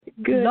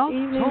Good Blog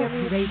evening, Talk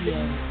everyone.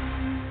 Radio.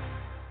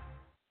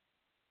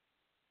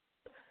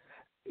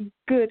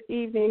 Good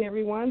evening,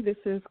 everyone. This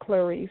is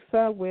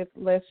Clarissa with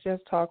Let's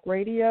Just Talk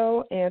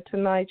Radio, and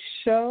tonight's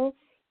show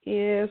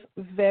is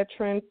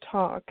Veteran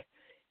Talk.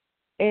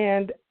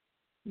 And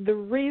the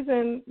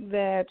reason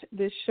that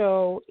this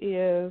show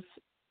is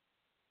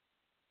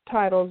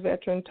titled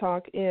Veteran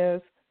Talk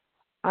is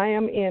I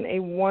am in a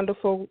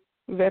wonderful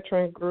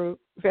veterans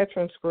group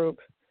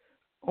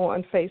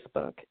on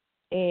Facebook,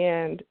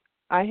 and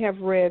I have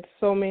read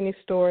so many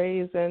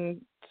stories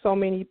and so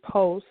many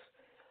posts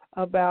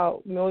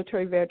about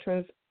military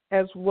veterans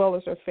as well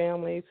as their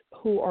families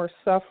who are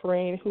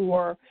suffering, who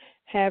are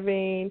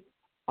having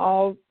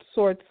all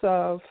sorts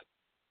of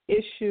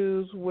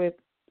issues with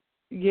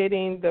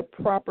getting the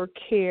proper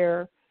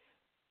care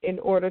in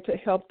order to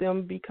help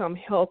them become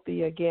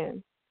healthy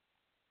again.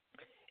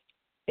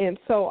 And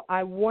so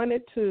I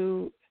wanted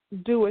to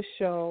do a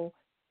show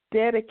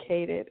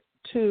dedicated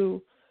to,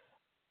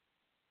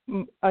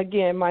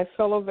 again, my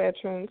fellow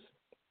veterans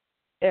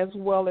as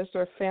well as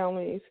their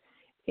families.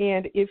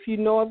 And if you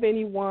know of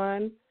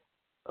anyone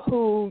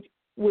who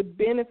would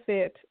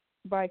benefit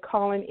by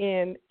calling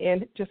in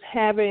and just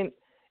having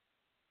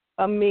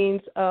a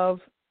means of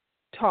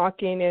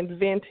talking and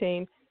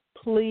venting,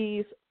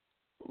 please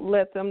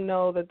let them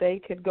know that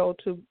they could go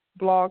to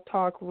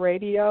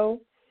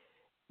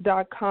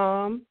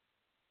blogtalkradio.com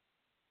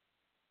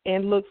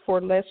and look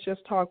for Let's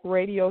Just Talk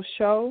Radio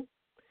Show.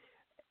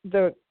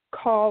 The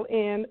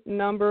call-in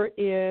number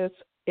is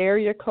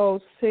area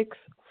code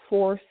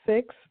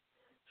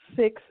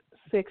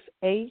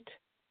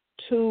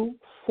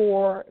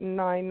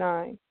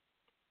 646-668-2499.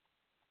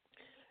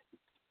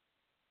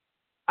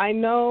 I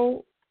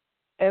know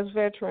as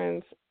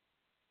veterans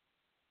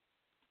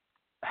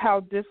how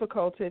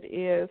difficult it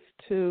is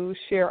to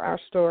share our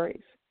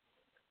stories.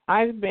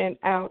 I've been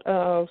out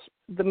of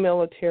the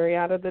military,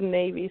 out of the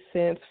Navy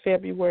since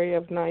February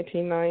of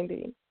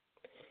 1990.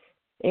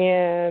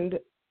 And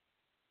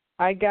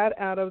I got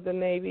out of the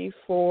Navy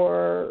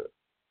for,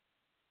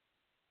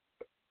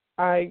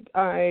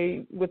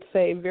 I would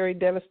say, very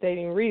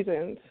devastating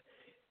reasons.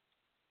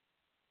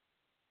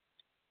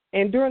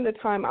 And during the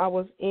time I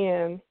was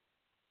in,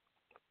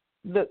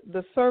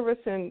 the service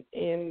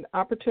and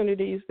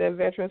opportunities that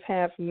veterans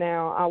have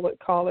now, I would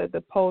call it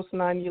the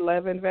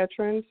post-9/11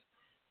 veterans.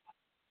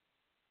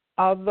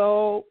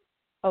 Although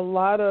a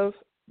lot of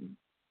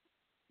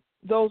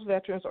those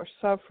veterans are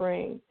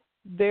suffering,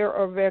 there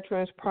are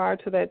veterans prior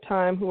to that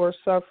time who are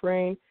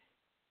suffering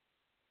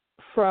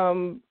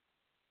from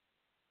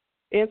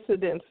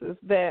incidences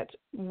that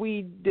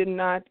we did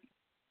not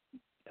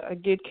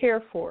get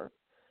care for.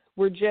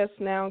 We're just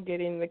now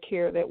getting the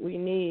care that we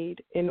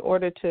need in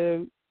order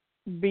to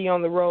be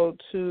on the road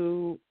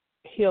to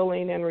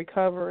healing and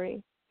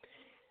recovery.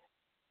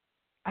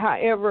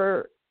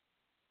 However,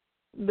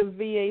 the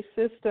VA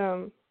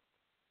system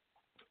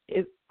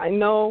is, I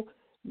know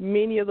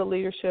many of the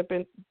leadership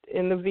in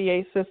the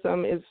VA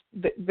system is,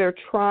 they're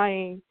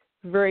trying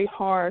very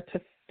hard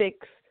to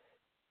fix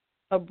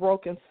a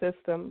broken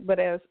system, but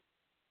as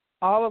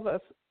all of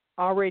us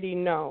already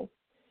know,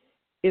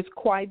 it's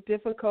quite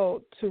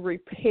difficult to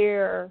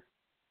repair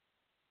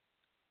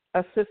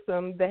a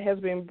system that has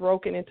been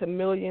broken into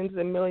millions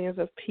and millions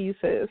of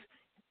pieces,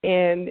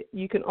 and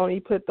you can only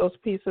put those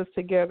pieces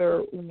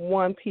together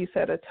one piece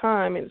at a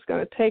time, and it's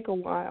going to take a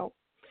while.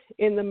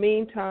 In the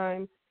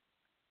meantime,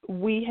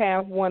 we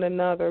have one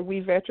another. We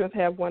veterans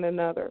have one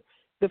another.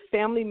 The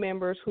family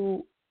members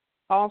who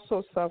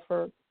also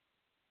suffer,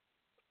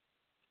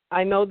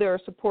 I know there are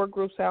support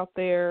groups out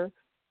there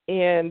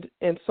and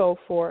so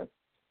forth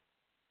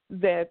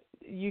that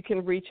you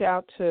can reach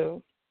out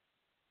to.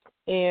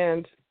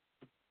 And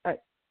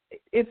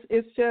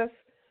it's just,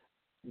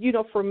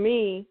 for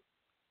me,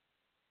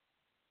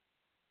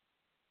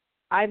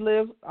 I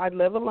live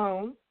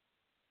alone,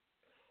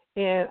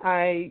 and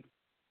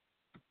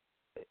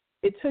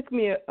it took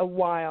me a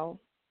while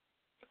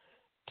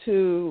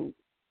to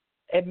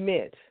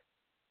admit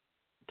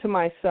to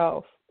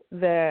myself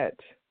that,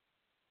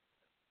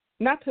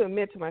 not to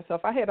admit to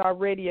myself, I had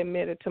already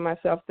admitted to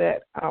myself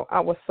that I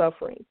was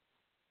suffering.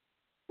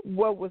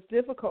 What was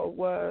difficult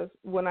was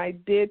when I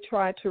did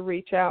try to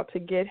reach out to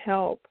get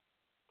help,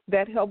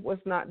 that help was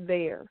not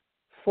there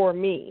for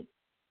me,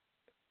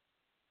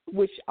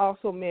 which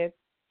also meant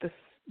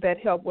that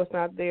help was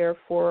not there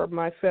for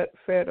my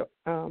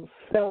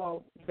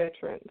fellow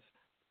veterans.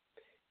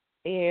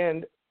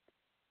 And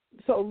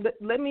so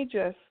let me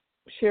just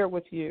share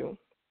with you.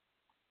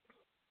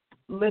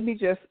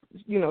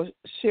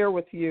 Share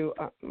with you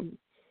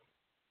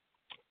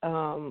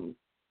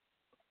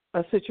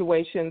a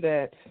situation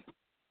that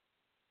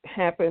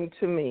happened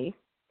to me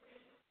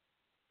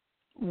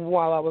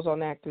while I was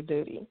on active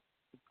duty.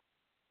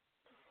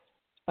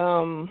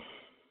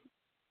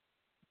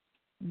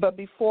 But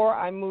before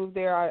I moved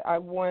there, I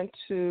want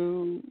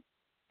to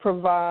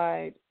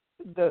provide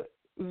the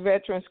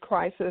Veterans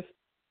Crisis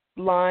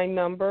line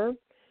number.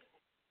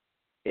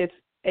 It's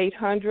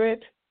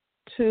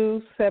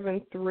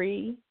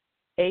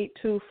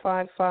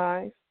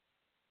 800-273-8255.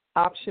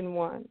 Option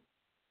 1.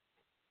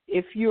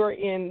 If you're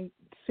in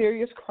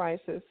serious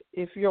crisis,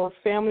 if your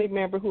family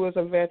member who is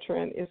a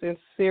veteran is in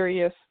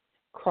serious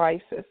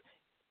crisis,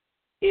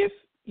 if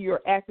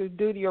your active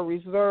duty or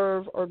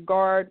reserve or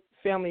guard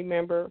family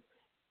member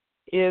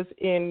is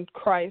in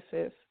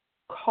crisis,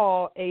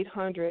 call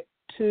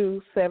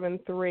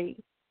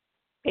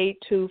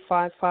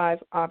 800-273-8255,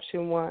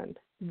 option 1.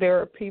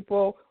 There are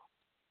people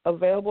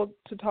available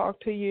to talk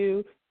to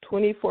you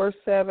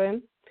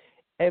 24/7,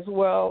 as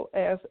well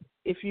as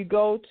if you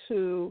go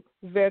to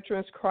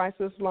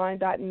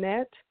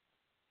veteranscrisisline.net,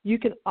 you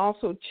can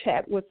also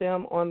chat with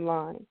them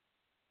online.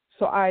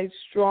 So I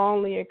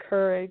strongly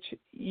encourage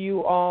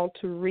you all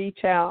to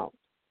reach out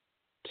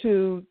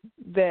to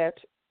that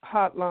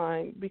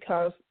hotline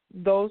because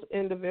those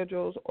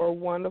individuals are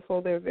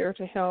wonderful. They're there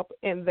to help,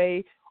 and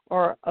they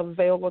are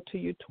available to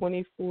you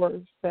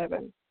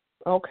 24/7.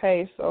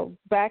 Okay, so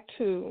back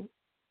to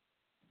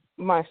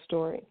my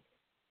story.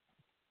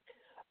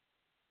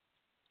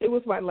 It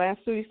was my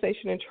last duty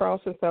station in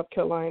Charleston, South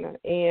Carolina,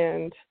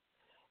 and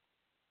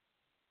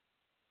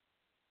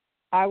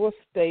I was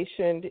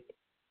stationed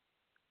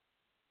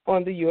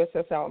on the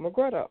USS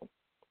Alamogordo.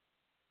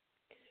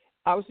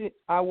 I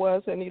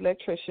was an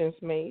electrician's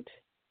mate,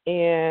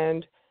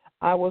 and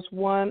I was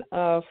one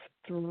of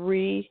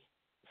 3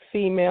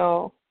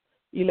 female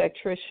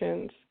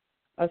electricians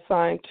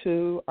assigned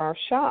to our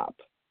shop.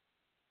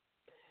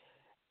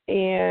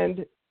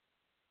 And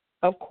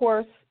of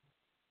course,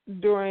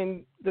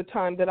 during the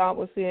time that I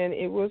was in,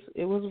 it was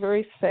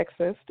very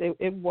sexist.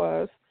 It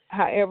was.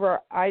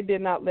 However, I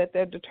did not let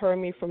that deter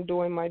me from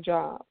doing my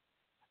job.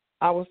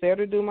 I was there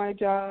to do my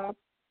job.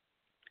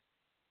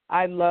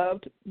 I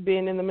loved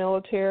being in the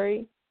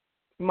military.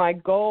 My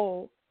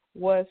goal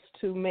was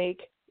to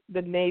make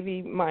the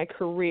Navy my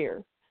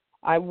career.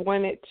 I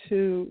wanted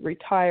to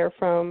retire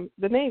from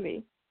the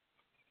Navy.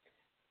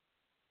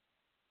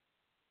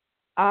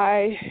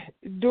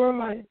 During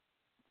my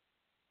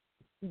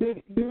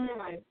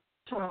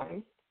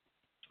time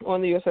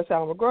on the USS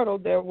Alamogordo,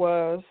 there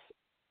was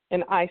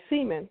an eye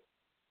seaman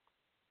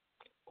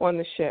on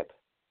the ship.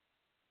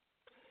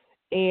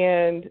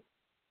 And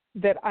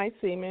that eye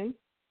seaman's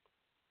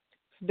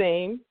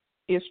name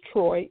is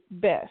Troy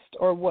Best,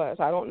 or was.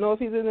 I don't know if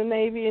he's in the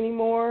Navy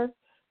anymore,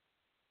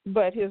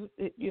 but his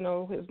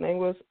name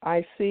was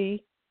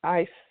IC2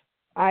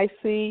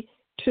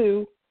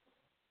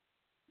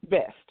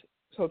 Best,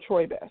 so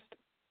Troy Best.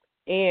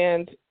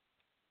 And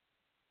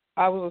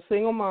I was a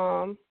single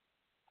mom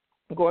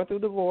going through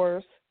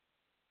divorce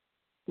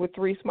with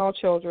 3 small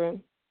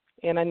children,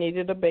 and I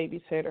needed a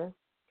babysitter.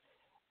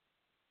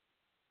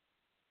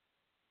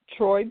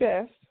 Troy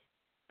Best,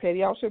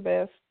 Petty Officer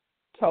Best,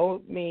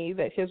 told me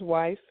that his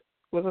wife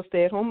was a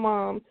stay-at-home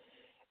mom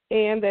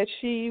and that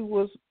she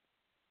was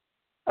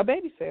a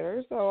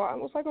babysitter. So I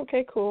was like,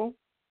 okay, cool.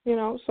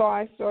 So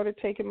I started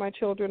taking my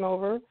children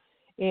over,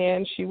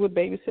 and she would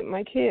babysit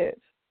my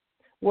kids.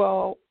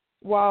 Well,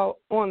 while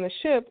on the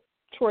ship,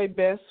 Troy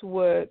Best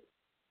would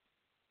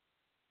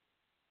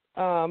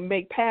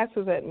make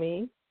passes at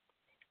me,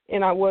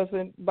 and I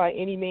wasn't by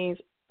any means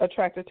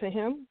attracted to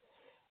him.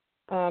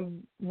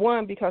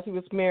 1, because he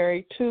was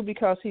married. 2,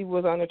 because he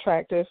was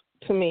unattractive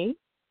to me.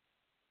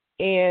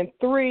 And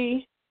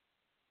 3,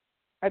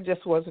 I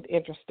just wasn't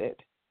interested.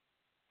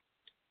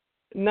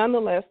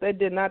 Nonetheless, that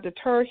did not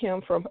deter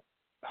him from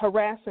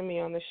harassing me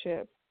on the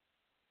ship.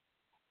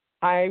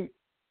 I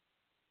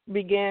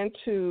began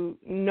to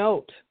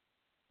note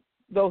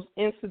those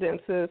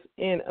incidences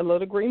in a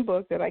little green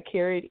book that I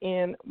carried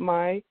in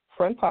my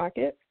front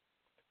pocket,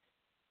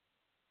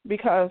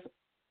 because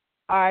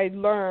I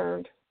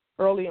learned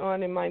early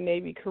on in my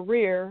Navy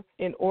career,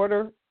 in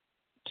order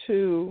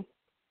to,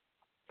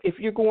 if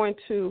you're going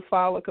to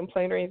file a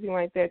complaint or anything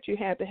like that, you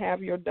had to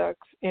have your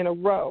ducks in a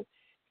row.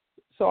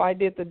 So I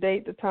did the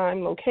date, the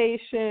time,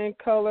 location,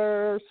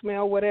 color,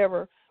 smell,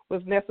 whatever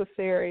was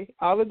necessary,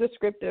 all the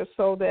descriptives,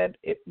 so that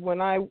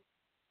when I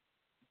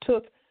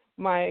took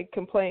my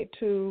complaint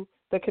to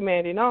the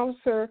commanding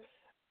officer,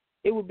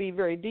 it would be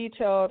very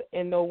detailed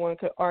and no one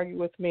could argue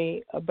with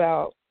me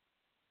about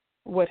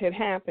what had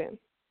happened.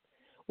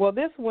 Well,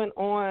 this went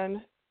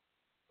on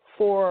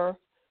for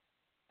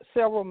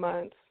several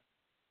months.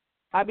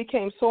 I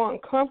became so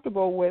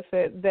uncomfortable with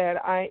it that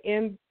I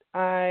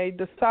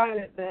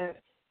decided that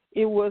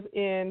it was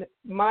in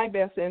my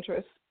best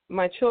interest,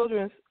 my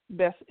children's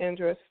best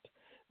interest,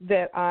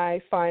 that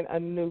I find a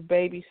new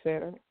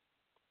babysitter.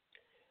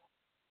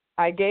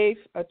 I gave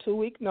a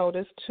 2-week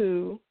notice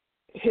to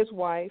his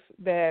wife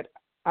that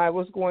I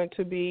was going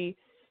to be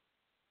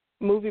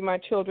moving my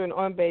children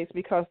on base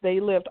because they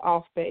lived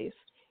off base.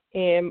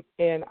 And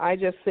I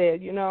just said,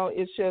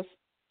 it's just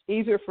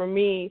easier for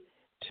me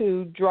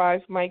to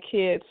drive my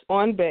kids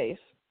on base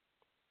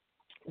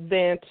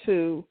than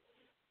to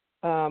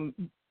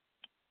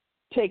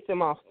take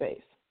them off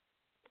base.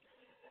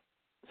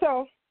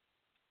 So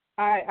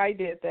I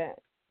did that.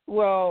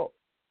 Well,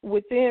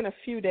 within a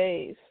few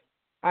days,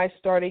 I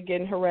started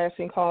getting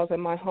harassing calls at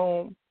my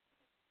home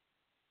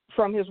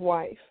from his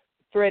wife.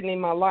 threatening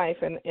my life,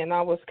 and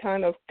I was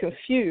kind of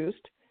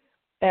confused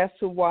as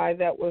to why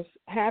that was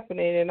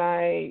happening. And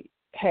I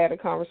had a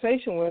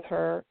conversation with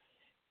her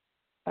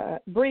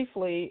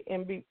briefly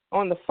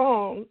on the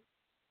phone,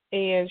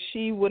 and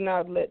she would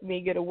not let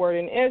me get a word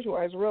in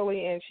edgewise,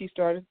 really, and she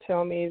started to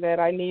tell me that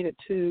I needed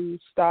to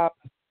stop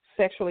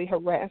sexually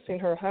harassing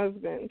her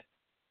husband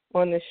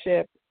on the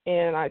ship.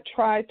 And I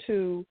tried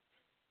to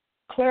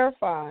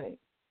clarify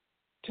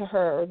to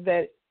her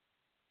that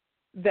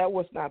that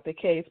was not the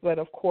case, but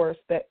of course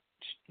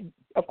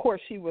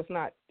she was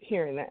not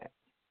hearing that.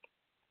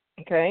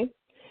 Okay?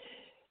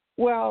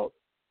 Well,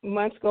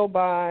 months go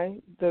by,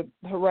 the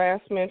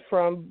harassment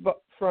from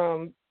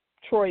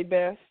Troy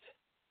Best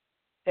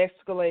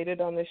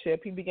escalated on the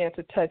ship. He began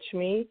to touch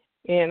me,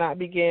 and I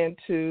began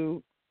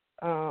to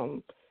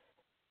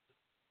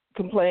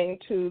complain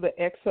to the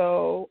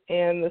XO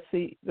and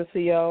the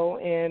CO,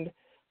 and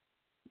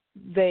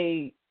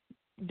they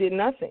did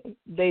nothing.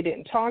 They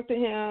didn't talk to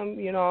him.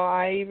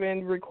 I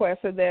even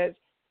requested that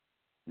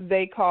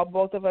they call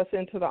both of us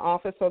into the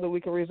office so that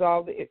we could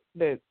resolve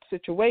the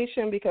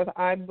situation, because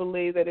I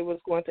believed that it was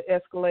going to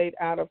escalate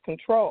out of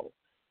control,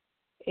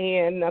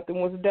 and nothing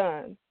was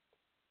done.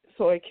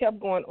 So it kept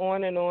going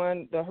on and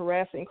on, the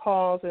harassing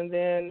calls, and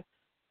then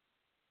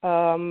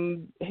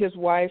his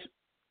wife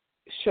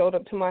showed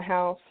up to my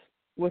house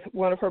with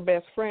one of her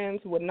best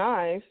friends with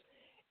knives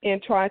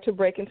and tried to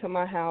break into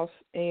my house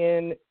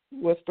and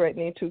was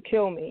threatening to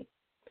kill me.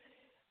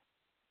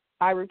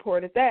 I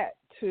reported that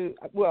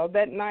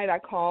that night I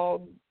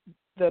called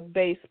the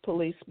base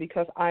police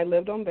because I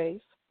lived on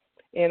base,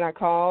 and I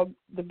called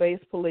the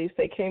base police.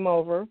 They came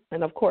over,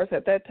 and of course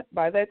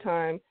by that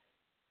time,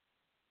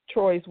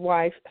 Troy's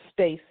wife,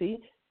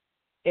 Stacy,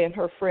 and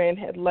her friend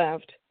had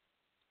left.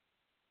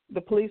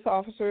 The police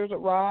officers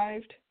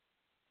arrived,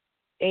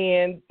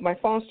 and my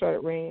phone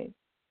started ringing.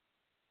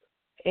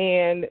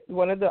 And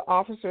one of the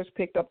officers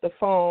picked up the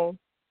phone,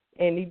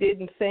 and he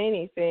didn't say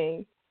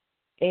anything.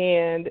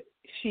 And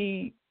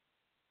he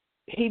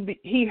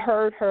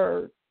heard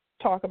her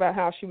talk about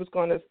how she was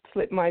going to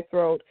slit my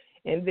throat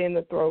and then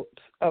the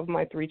throats of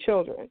my 3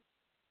 children.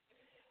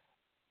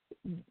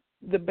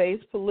 The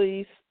base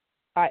police,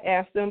 I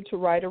asked them to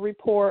write a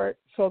report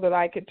so that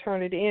I could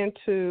turn it in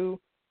to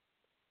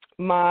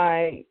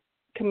my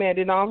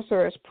commanding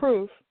officer as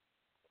proof.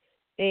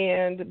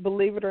 And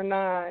believe it or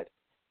not,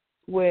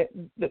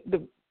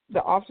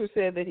 the officer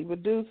said that he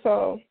would do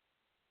so,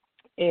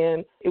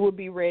 and it would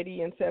be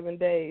ready in 7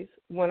 days.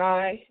 When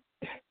I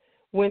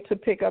went to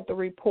pick up the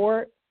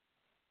report,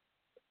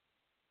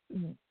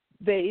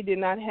 they did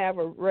not have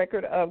a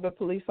record of the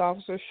police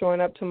officer showing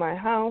up to my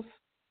house,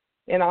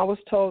 and I was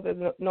told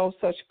that no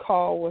such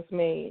call was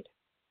made.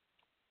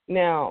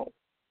 Now,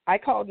 I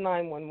called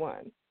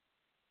 911,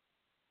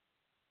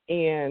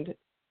 and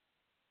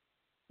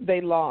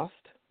they lost,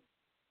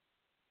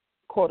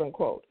 quote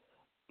unquote,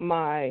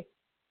 my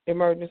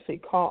emergency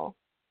call.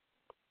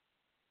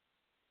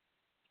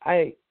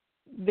 I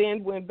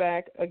then went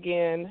back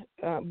again.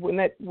 When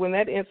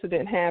that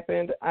incident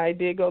happened, I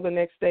did go the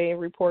next day and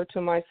report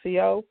to my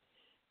CO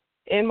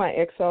and my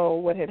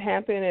XO what had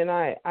happened, and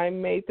I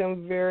made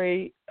them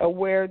very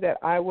aware that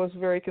I was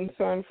very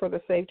concerned for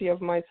the safety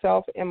of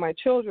myself and my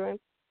children,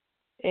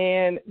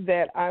 and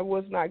that I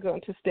was not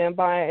going to stand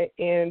by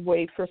and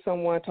wait for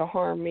someone to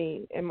harm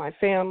me and my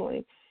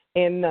family,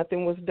 and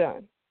nothing was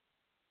done.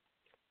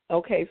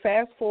 Okay,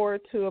 fast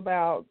forward to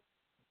about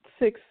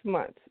 6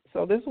 months.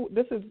 So this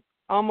is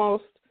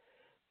almost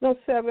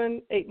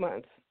 7, 8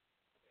 months.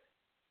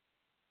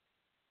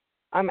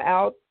 I'm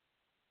out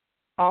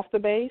off the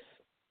base,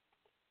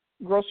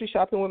 grocery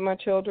shopping with my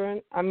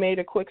children. I made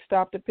a quick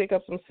stop to pick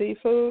up some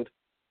seafood,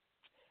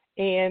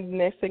 and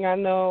next thing I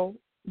know,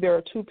 there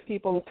are 2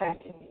 people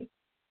attacking me.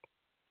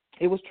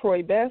 It was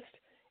Troy Best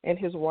and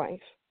his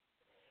wife.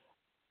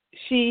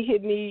 She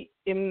hit me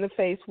in the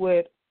face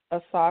with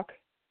a sock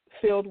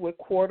filled with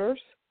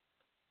quarters,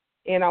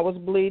 and I was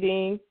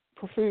bleeding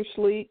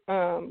profusely,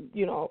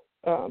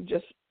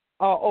 just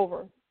all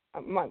over.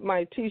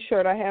 My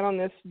T-shirt, I had on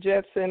this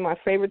Jetson. My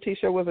favorite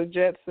T-shirt was a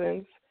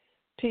Jetsons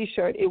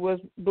T-shirt. It was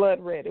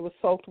blood red. It was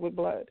soaked with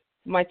blood.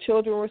 My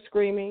children were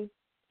screaming.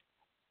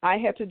 I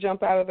had to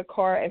jump out of the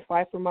car and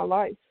fight for my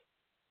life.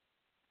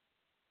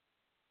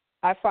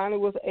 I finally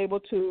was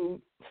able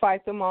to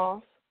fight them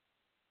off,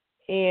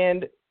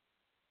 and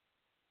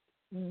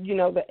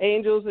the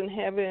angels in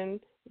heaven,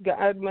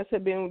 God must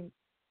have been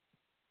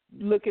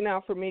looking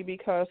out for me,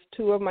 because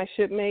 2 of my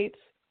shipmates,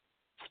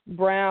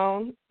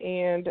 Brown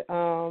and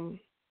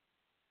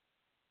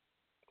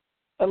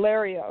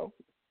Ilario,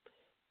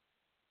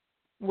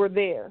 were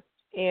there,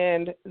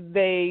 and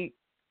they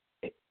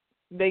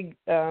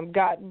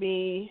got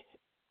me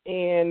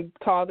and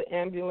called the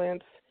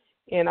ambulance,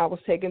 and I was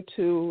taken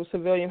to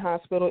civilian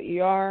hospital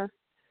ER.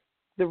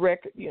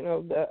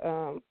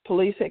 The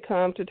police had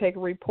come to take a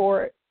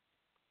report,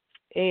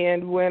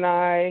 and when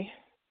I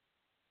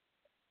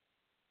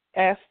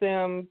asked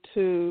them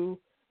to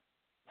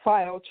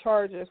file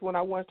charges, when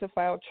I went to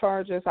file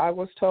charges, I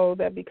was told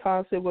that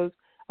because it was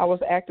I was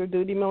active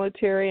duty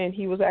military and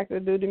he was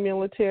active duty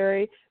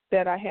military,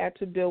 that I had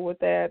to deal with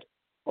that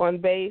on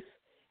base.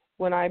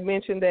 When I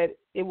mentioned that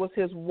it was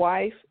his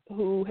wife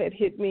who had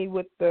hit me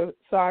with the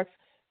socks,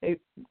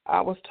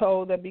 I was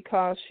told that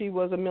because she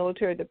was a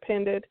military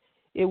dependent,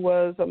 it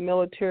was a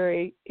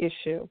military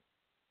issue.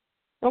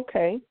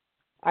 Okay.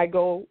 I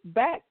go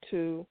back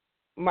to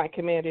my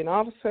commanding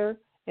officer,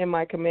 and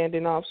my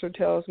commanding officer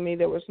tells me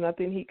there was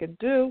nothing he could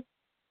do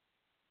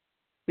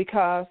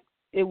because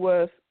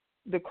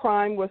the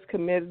crime was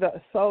committed,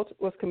 the assault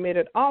was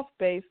committed off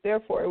base,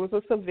 therefore it was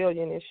a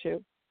civilian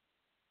issue.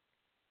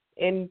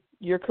 And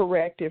you're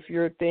correct if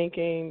you're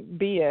thinking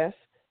BS,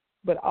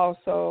 but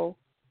also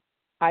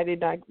I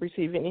did not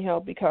receive any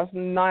help because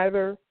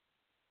neither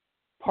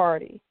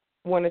party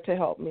wanted to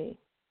help me.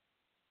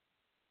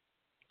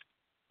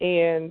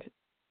 And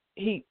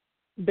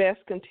Bess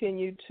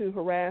continued to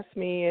harass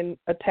me and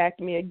attack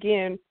me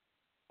again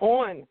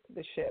on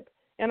the ship,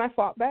 and I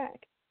fought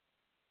back.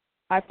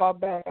 I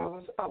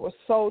was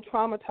so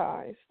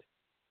traumatized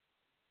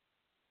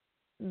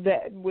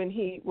that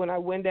when I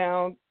went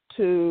down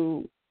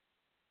to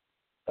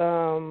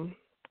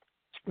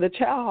the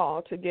chow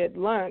hall to get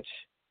lunch,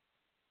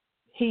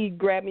 he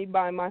grabbed me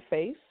by my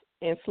face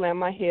and slammed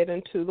my head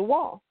into the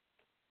wall.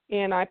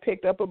 And I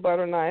picked up a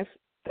butter knife.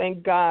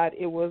 Thank God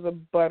it was a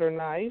butter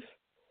knife.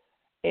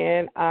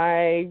 And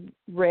I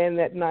ran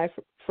that knife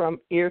from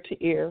ear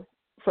to ear,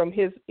 from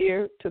his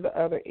ear to the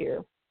other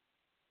ear.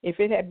 If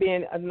it had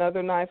been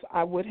another knife,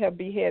 I would have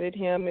beheaded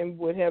him and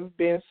would have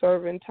been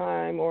serving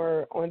time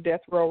or on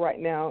death row right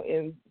now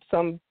in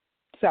some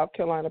South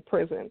Carolina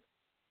prison.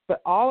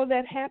 But all of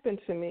that happened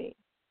to me.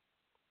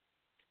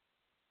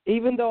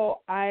 Even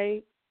though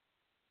I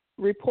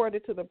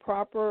reported to the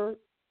proper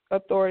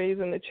authorities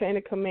in the chain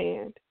of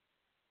command.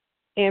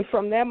 And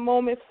from that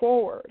moment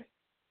forward,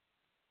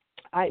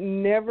 I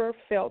never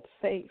felt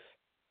safe.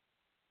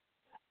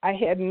 I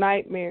had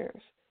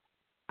nightmares.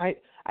 I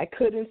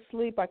couldn't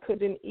sleep. I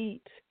couldn't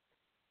eat.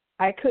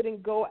 I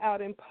couldn't go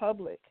out in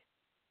public.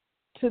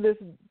 To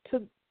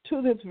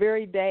this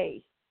very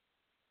day,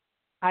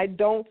 I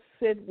don't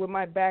sit with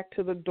my back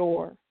to the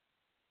door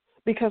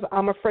because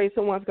I'm afraid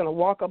someone's going to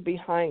walk up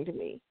behind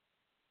me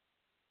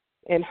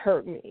and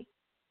hurt me.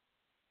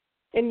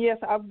 And yes,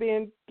 I've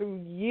been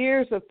through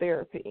years of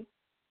therapy,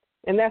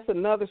 and that's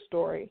another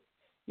story.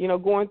 You know,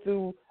 going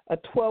through a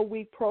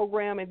 12-week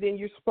program and then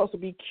you're supposed to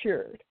be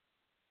cured.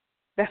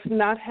 That's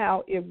not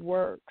how it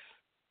works.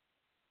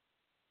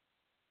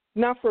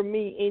 Not for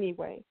me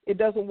anyway. It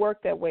doesn't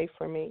work that way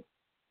for me.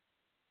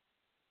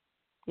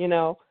 You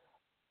know,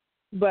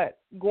 but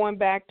going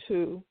back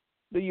to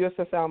the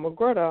USS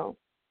Alamogordo,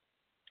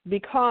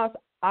 because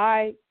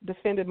I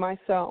defended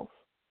myself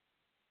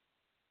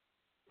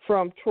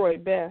from Troy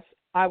Bess,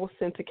 I was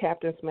sent to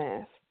Captain's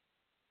Mast,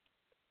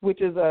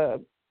 which is a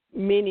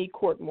mini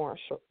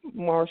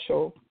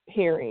court-martial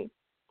hearing.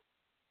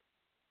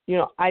 You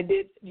know,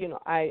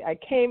 I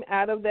came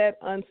out of that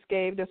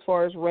unscathed as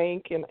far as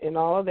rank and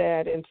all of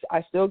that, and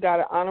I still got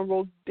an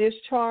honorable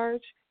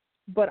discharge,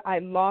 but I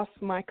lost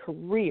my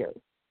career.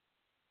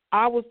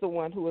 I was the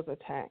one who was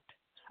attacked.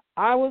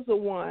 I was the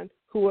one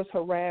who was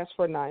harassed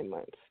for 9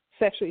 months,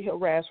 sexually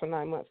harassed for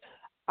 9 months.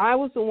 I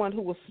was the one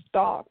who was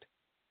stalked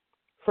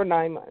for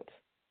 9 months.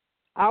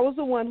 I was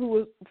the one who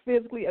was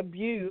physically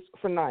abused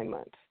for 9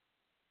 months.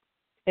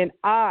 And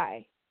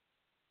I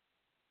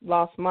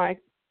lost my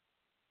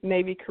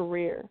Navy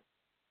career.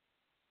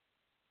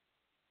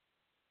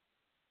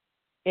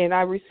 And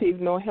I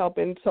received no help.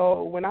 And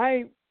so when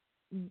I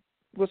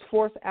was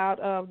forced out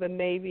of the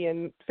Navy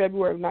in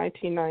February of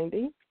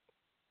 1990,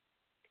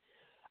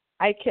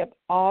 I kept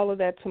all of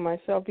that to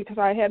myself because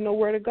I had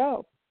nowhere to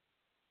go.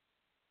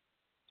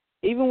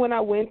 Even when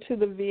I went to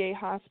the VA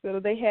hospital,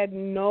 they had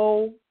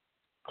no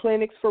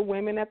clinics for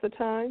women at the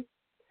time.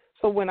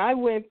 So when I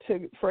went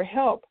for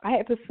help, I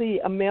had to see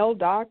a male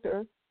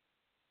doctor,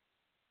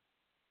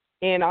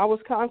 and I was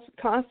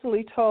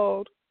constantly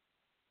told,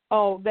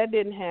 "Oh, that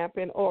didn't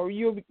happen," or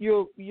 "You'll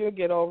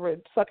get over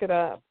it. Suck it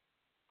up."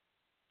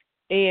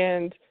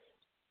 And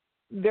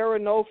there were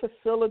no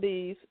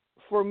facilities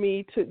for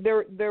me to.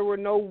 There were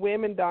no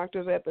women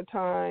doctors at the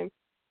time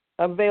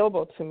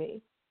available to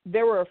me.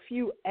 There were a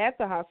few at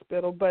the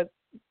hospital, but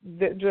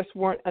there just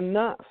weren't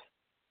enough.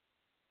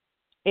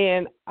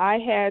 And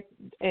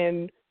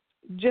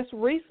just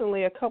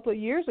recently, a couple of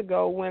years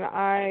ago, when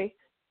I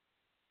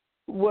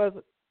was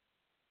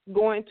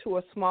going to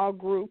a small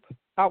group,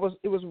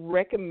 it was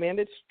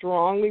recommended,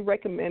 strongly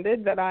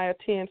recommended, that I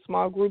attend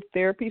small group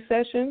therapy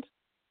sessions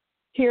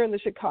here in the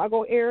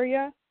Chicago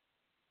area.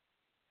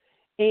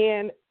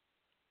 And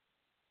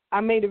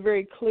I made it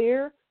very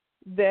clear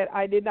that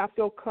I did not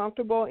feel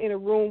comfortable in a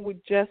room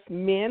with just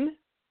men.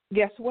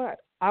 Guess what?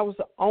 I was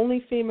the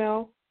only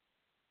female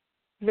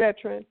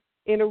veteran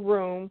in a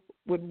room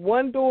with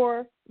one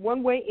door,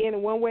 one way in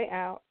and one way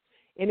out,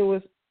 and it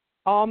was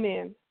all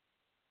men.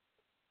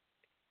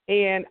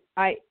 And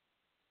I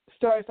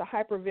started to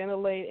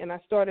hyperventilate, and I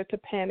started to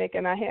panic,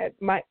 and I had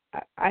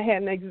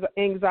an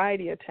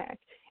anxiety attack.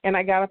 And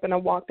I got up and I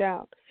walked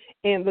out.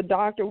 And the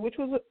doctor, which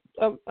was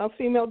a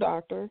female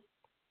doctor,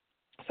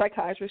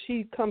 psychiatrist,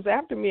 she comes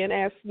after me and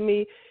asks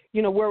me,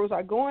 where was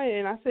I going?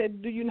 And I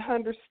said, do you not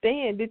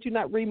understand? Did you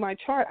not read my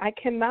chart? I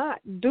cannot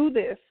do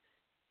this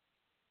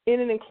in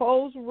an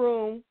enclosed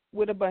room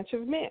with a bunch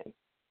of men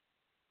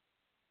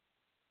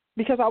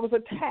because I was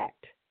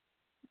attacked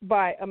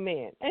by a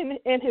man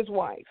and his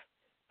wife.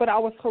 But I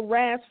was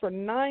harassed for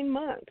 9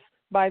 months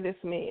by this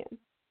man.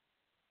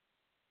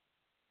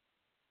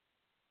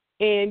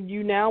 And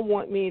you now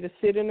want me to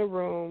sit in a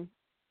room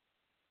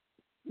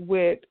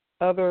with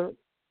other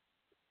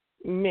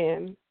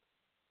men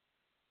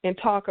and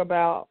talk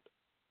about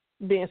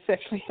being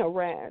sexually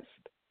harassed.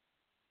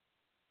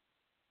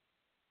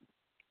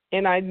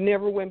 And I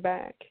never went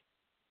back.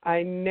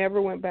 And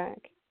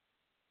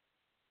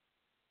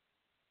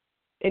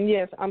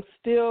yes, I'm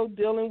still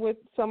dealing with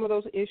some of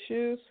those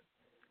issues.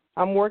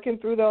 I'm working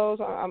through those.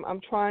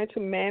 I'm trying to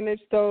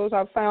manage those.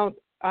 I've found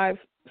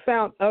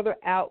other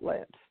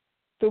outlets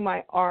through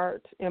my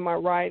art and my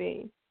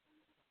writing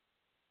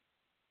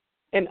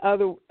and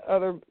other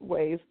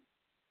ways,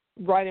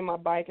 riding my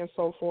bike and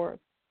so forth.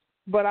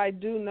 But I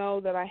do know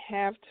that I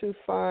have to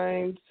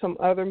find some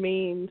other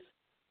means,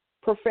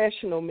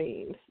 professional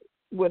means,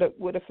 with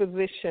a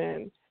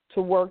physician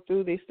to work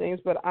through these things.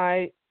 But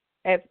at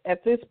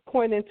this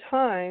point in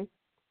time,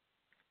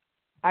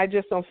 I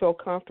just don't feel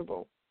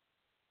comfortable.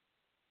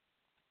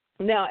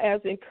 Now, as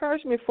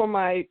encouragement for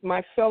my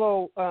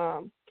fellow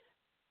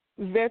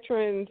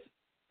veterans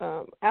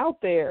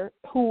out there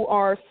who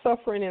are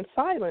suffering in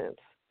silence,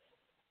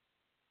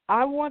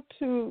 I want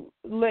to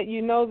let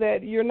you know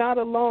that you're not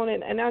alone,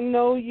 and I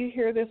know you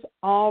hear this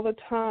all the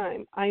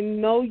time.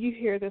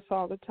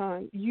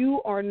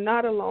 You are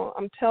not alone.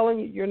 I'm telling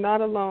you, you're not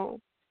alone.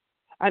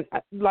 I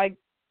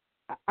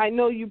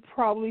know you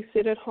probably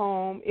sit at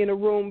home in a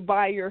room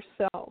by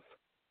yourself,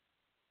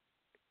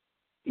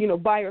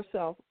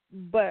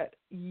 but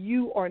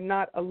you are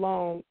not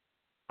alone.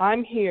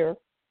 I'm here.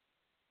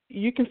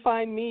 You can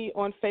find me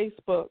on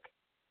Facebook.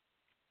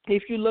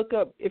 If you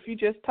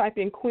just type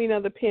in Queen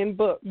of the Pen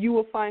Book, you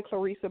will find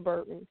Clarissa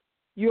Burton.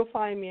 You'll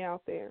find me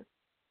out there.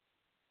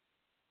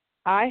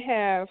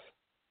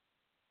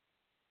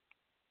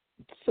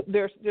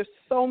 There's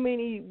so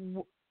many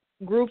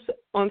groups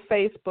on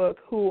Facebook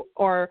who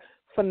are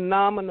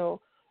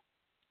phenomenal,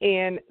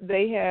 and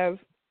they have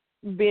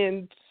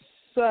been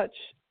such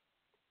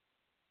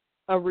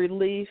a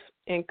relief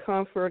and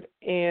comfort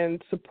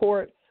and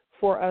support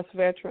for us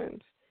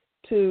veterans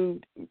to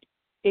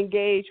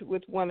engage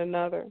with one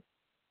another.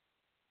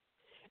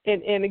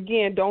 And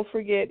again, don't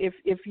forget,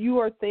 if you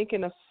are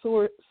thinking of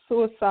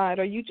suicide,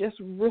 or you just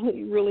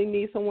really, really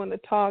need someone to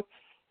talk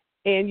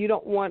and you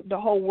don't want the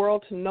whole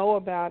world to know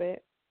about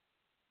it,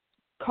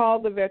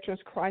 call the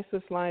Veterans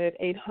Crisis Line at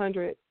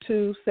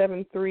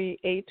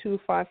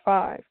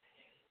 800-273-8255.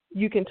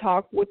 You can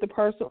talk with the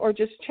person or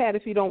just chat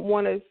if you don't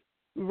want to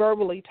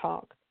verbally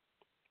talk.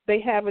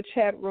 They have a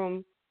chat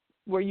room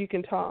where you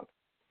can talk.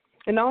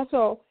 And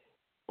also,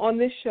 on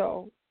this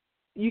show,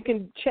 you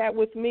can chat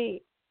with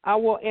me. I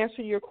will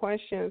answer your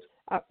questions.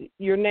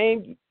 Your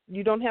name,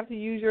 you don't have to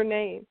use your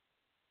name.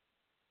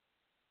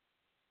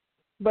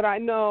 But I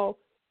know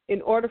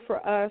in order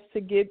for us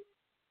to get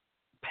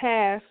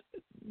past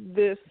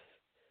this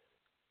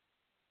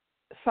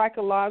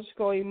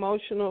psychological,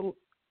 emotional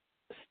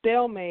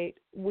stalemate,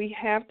 we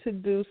have to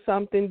do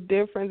something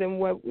different than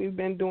what we've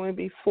been doing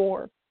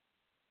before.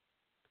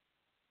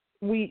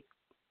 We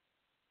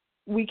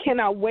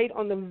cannot wait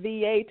on the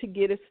VA to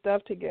get its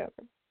stuff together.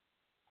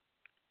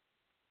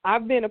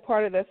 I've been a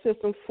part of that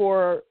system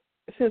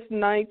since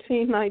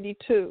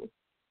 1992,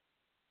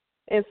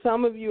 and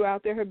some of you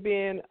out there have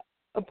been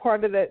a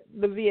part of the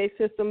VA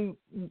system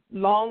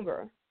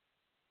longer,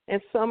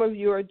 and some of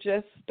you are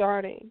just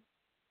starting.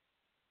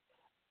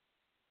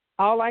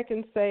 All I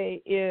can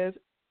say is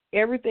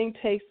everything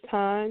takes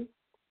time.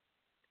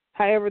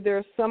 However, there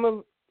are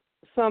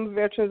some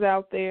veterans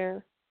out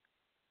there,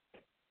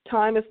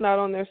 time is not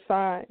on their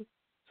side.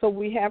 So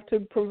we have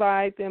to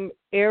provide them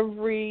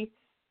every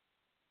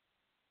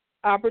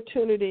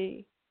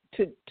opportunity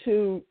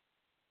to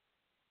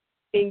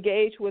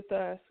engage with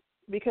us,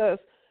 because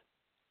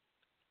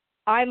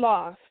I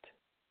lost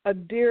a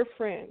dear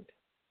friend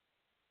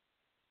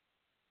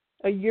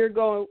a year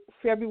ago,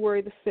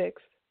 February the 6th,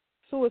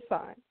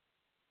 suicide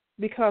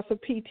because of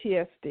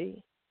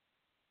PTSD.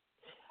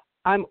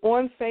 I'm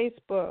on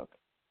Facebook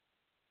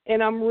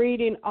and I'm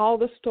reading all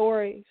the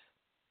stories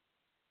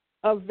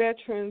of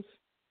veterans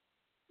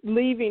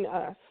leaving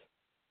us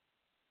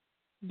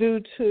due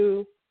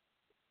to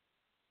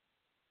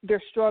their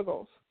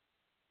struggles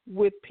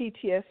with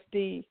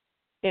PTSD,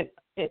 and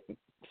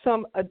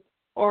some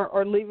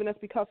are leaving us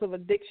because of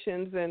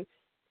addictions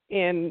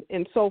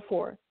and so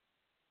forth.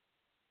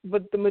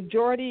 But the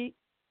majority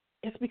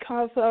is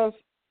because of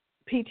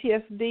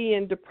PTSD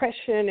and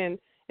depression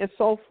and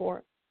so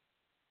forth.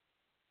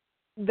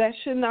 That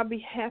should not be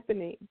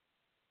happening.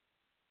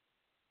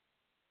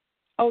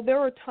 Oh,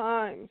 there were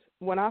times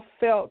when I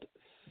felt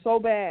so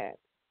bad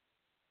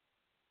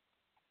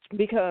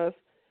because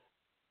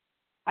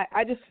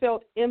I just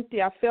felt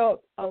empty. I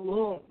felt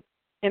alone,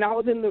 and I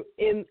was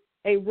in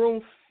a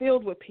room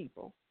filled with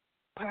people,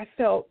 but I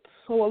felt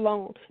so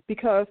alone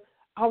because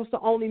I was the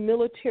only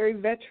military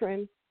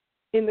veteran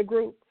in the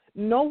group.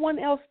 No one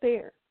else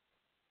there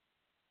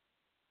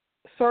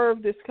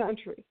served this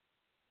country.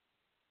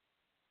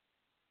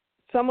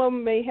 Some of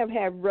them may have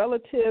had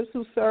relatives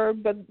who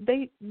served, but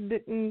they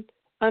didn't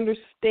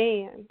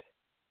understand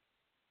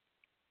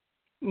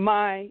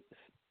my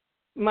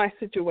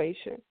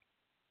situation.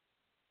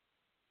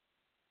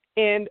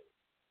 And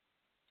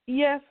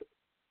yes,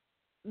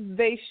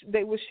 they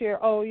would share,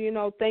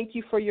 oh, thank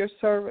you for your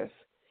service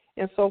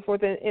and so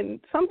forth. And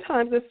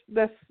sometimes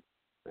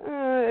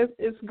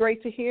it's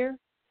great to hear,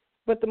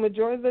 but the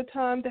majority of the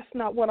time, that's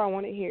not what I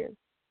want to hear.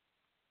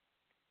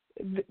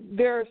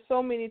 There are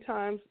so many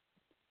times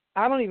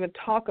I don't even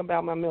talk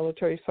about my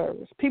military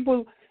service.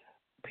 People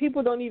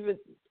don't even.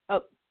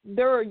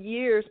 There are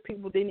years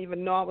people didn't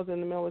even know I was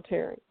in the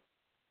military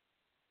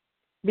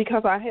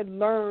because I had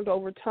learned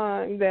over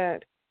time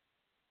that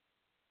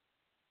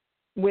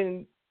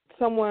when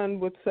someone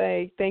would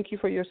say thank you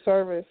for your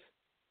service,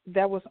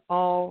 that was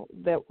all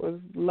that was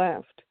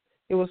left.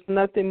 It was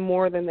nothing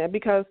more than that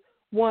because,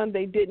 one,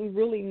 they didn't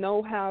really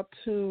know how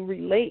to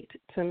relate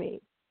to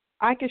me.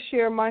 I could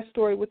share my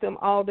story with them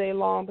all day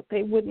long, but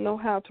they wouldn't know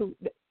how to.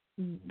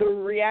 The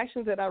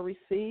reactions that I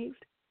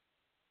received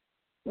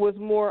was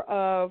more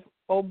of,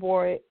 oh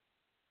boy,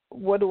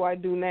 what do I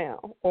do now?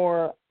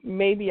 Or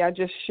maybe I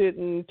just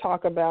shouldn't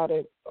talk about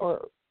it.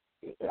 Or,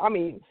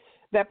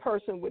 that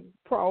person would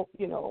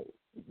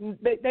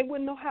they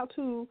wouldn't know how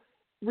to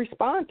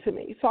respond to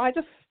me. So I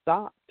just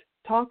stopped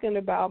talking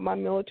about my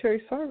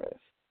military service.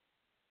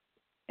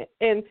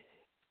 And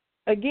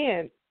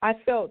again, I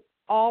felt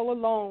all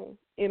alone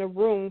in a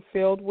room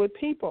filled with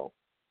people.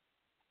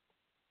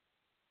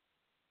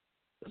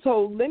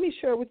 So let me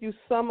share with you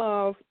some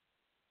of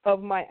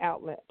my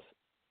outlets.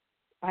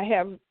 I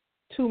have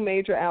two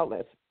major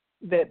outlets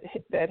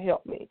that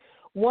helped me.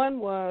 One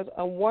was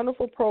a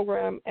wonderful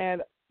program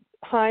at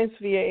Hines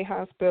VA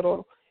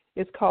Hospital.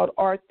 It's called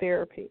Art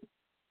Therapy.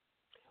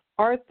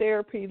 Art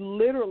Therapy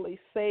literally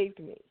saved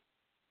me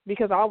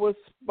because I was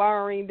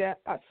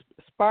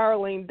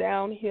spiraling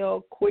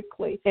downhill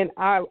quickly, and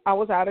I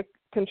was out of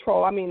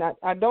control.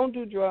 I don't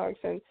do drugs,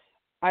 and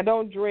I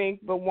don't drink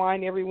but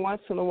wine every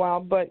once in a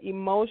while, but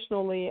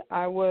emotionally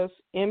I was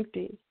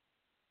empty.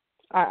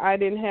 I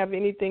didn't have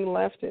anything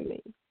left in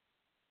me.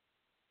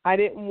 I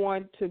didn't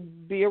want to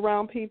be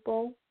around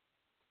people.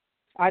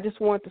 I just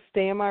wanted to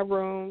stay in my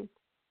room.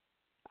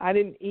 I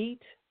didn't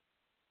eat.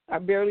 I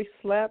barely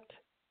slept.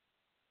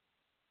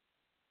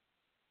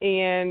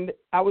 And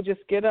I would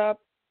just get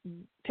up,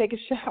 take a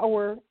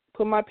shower,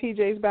 put my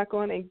PJs back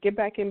on, and get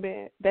back in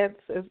bed. That's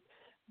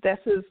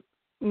as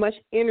much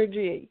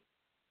energy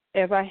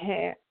as I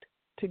had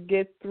to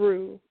get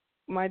through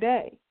my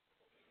day.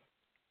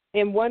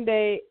 And one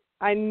day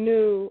I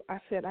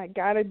said, I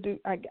got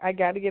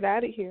to get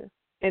out of here.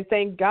 And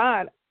thank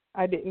God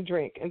I didn't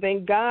drink. And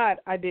thank God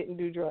I didn't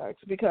do drugs,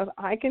 because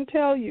I can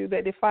tell you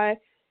that if I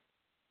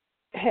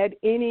had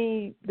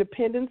any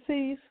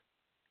dependencies,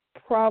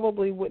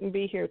 probably wouldn't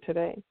be here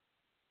today,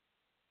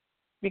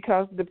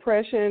 because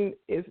depression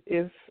is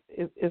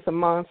a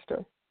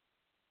monster.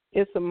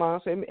 It's a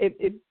monster.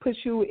 It puts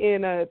you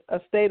in a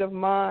state of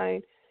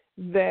mind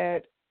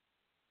that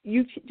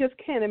you just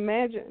can't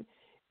imagine.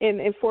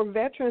 And for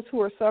veterans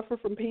who are suffering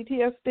from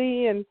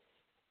PTSD,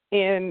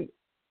 and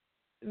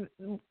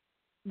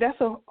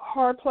that's a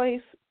hard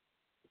place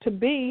to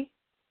be.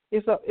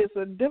 It's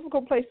a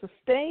difficult place to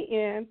stay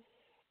in,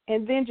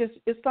 and then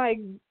it's like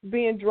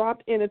being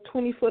dropped in a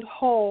 20-foot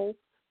hole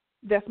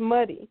that's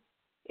muddy,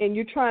 and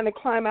you're trying to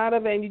climb out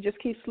of it, and you just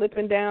keep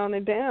slipping down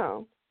and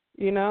down,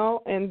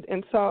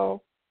 and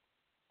so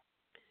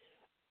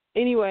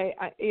anyway,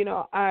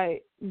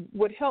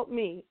 what helped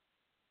me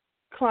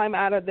climb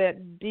out of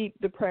that deep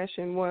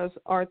depression was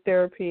art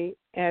therapy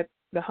at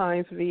the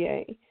Hines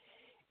VA.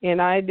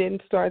 And I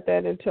didn't start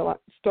that until I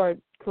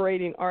started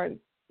creating art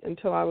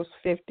until I was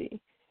 50.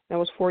 That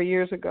was 4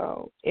 years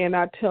ago. And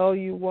I tell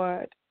you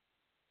what,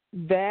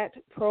 that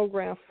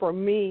program for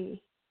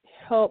me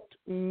helped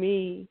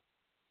me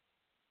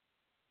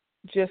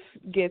just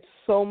get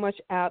so much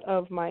out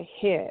of my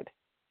head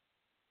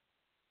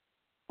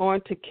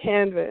onto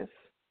canvas.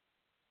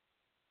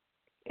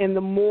 And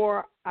the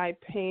more I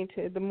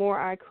painted, the more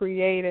I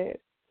created,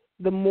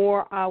 the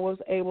more I was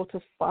able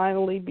to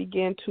finally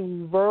begin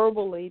to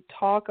verbally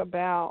talk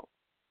about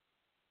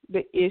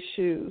the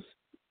issues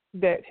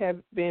that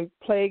have been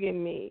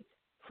plaguing me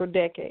for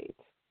decades.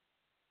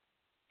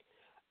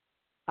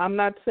 I'm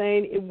not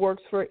saying it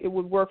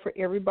would work for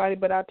everybody,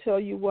 but I tell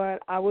you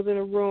what, I was in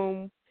a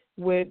room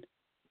with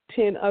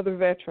 10 other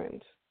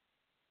veterans,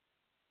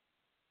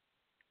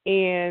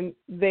 and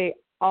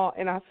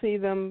I see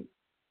them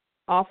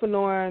off and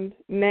on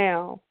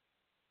now,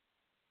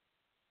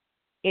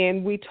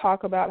 and we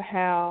talk about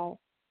how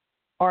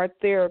art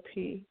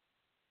therapy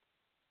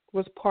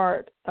was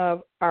part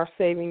of our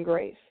saving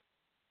grace.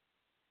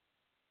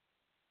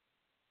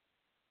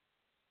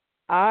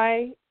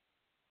 I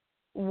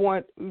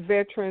want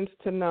veterans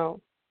to know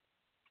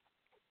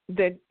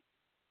that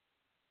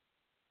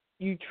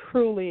you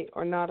truly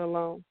are not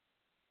alone.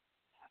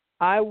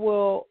 I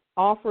will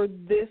offer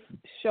this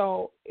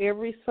show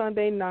every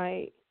Sunday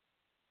night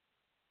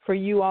for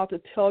you all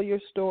to tell your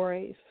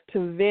stories,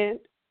 to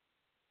vent,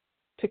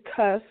 to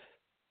cuss,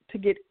 to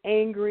get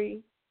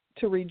angry,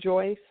 to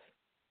rejoice,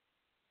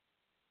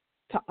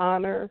 to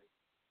honor.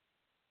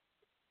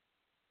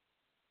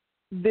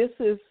 This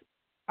is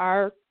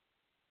our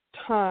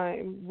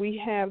time.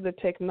 We have the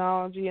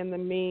technology and the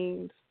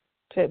means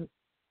to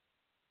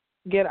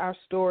get our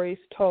stories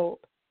told.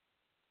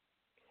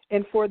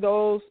 And for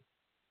those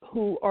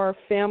who are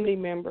family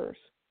members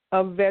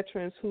of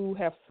veterans who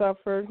have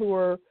suffered,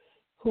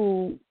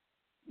 who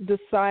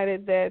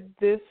decided that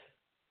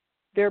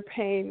their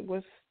pain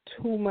was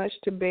too much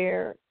to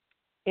bear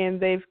and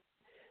they've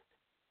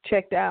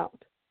checked out.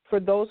 For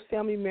those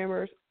family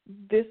members,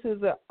 this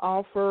is an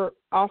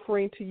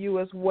offering to you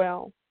as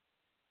well.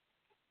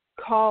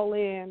 Call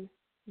in,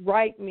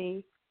 write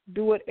me,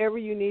 do whatever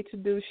you need to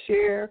do,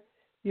 share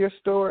your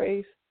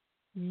stories.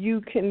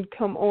 You can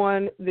come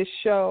on the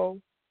show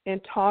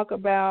and talk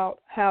about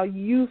how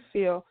you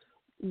feel,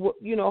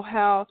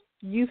 how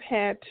you've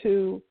had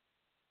to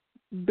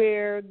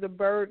bear the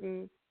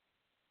burden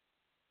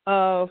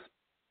of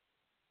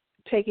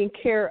taking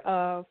care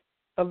of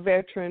a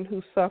veteran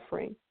who's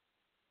suffering.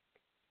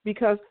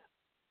 Because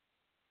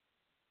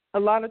a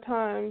lot of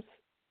times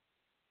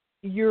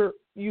you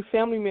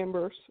family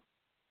members,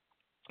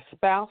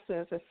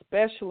 spouses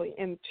especially,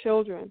 and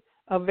children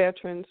of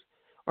veterans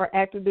or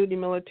active duty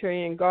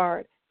military and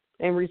guard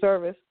and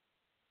reservists,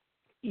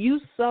 you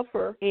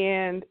suffer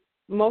and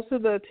most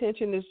of the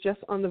attention is just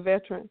on the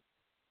veteran.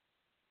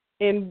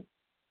 And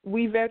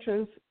we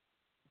veterans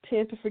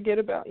tend to forget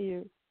about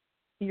you.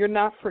 You're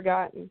not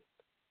forgotten.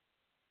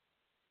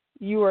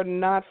 You are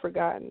not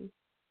forgotten.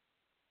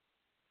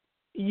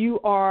 You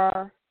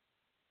are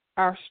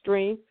our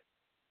strength,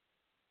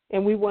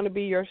 and we want to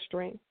be your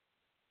strength.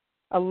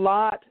 A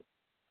lot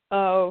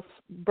of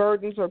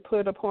burdens are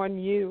put upon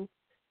you,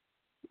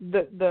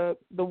 the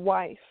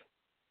wife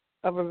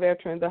of a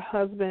veteran, the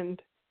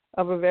husband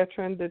of a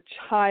veteran, the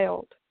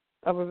child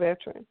of a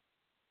veteran,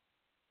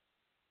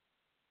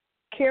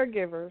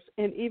 caregivers,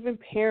 and even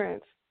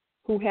parents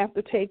who have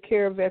to take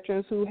care of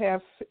veterans who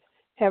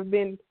have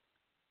been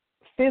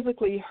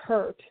physically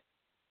hurt,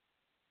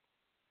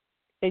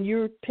 and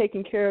you're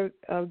taking care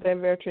of that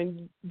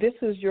veteran. This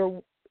is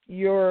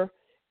your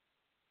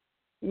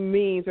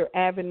means or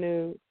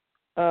avenue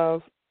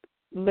of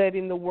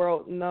letting the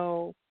world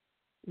know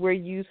where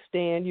you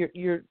stand.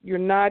 You're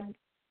not.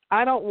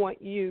 I don't want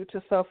you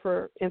to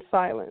suffer in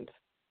silence.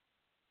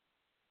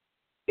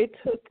 It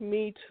took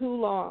me too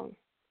long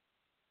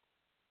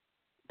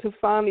to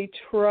finally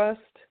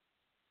trust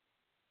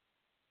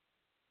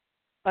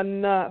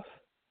enough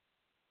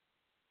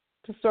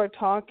to start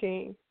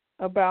talking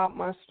about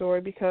my story,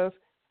 because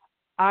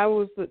I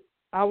was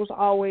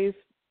always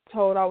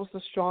told I was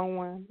the strong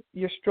one.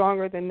 You're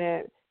stronger than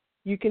that.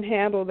 You can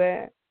handle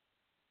that.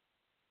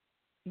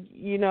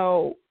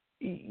 You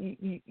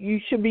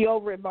should be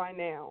over it by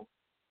now.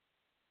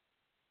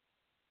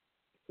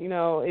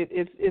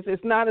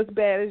 It's not as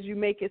bad as you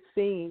make it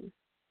seem.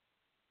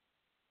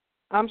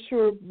 I'm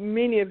sure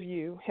many of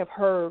you have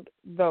heard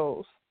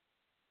those.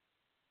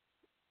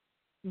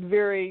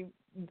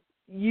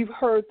 You've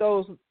heard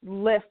those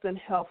less than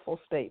helpful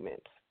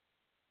statements.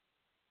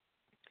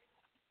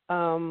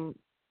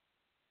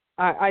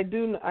 I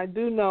do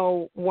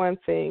know one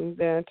thing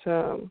that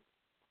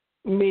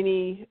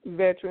many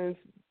veterans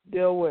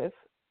deal with,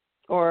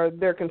 or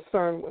they're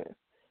concerned with,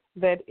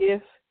 that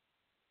if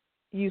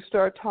you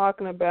start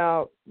talking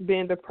about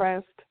being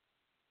depressed,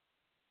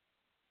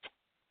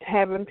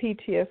 having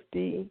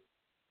PTSD,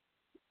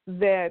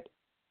 that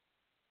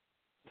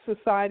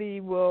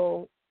society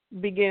will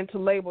begin to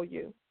label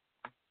you,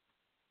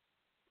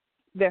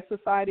 that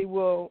society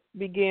will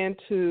begin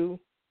to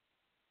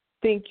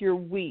think you're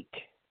weak,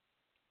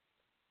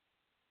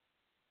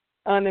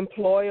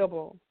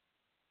 unemployable,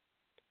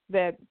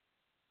 that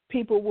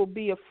people will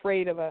be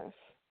afraid of us.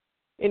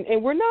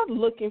 And we're not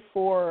looking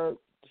for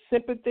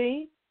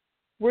sympathy.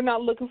 We're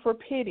not looking for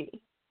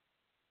pity.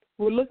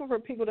 We're looking for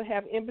people to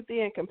have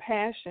empathy and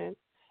compassion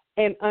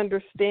and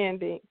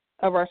understanding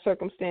of our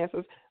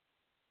circumstances.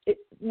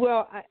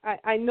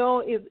 I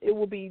know it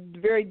will be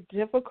very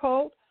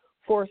difficult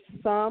for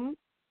some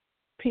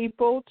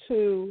people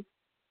to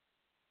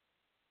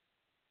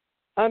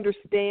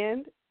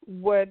understand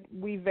what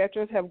we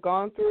veterans have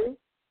gone through,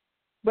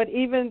 but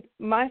even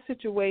my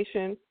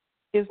situation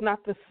is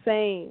not the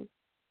same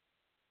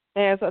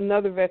as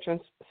another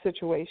veteran's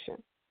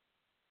situation.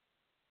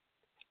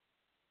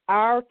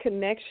 Our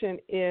connection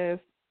is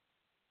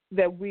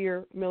that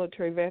we're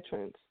military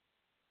veterans,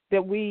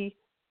 that we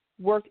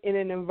work in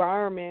an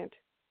environment,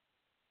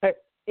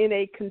 in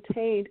a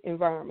contained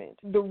environment.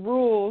 The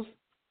rules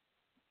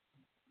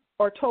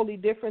are totally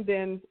different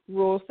than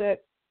rules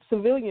that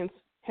civilians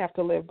have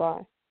to live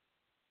by.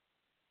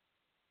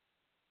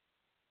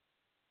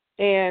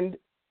 And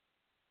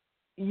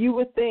you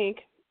would think,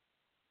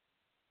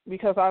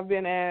 because I've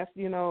been asked,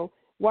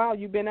 wow,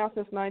 you've been out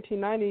since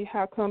 1990,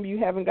 how come you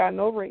haven't gotten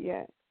over it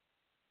yet?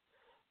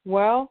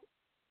 Well,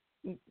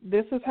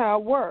 this is how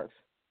it works.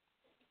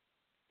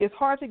 It's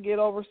hard to get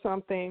over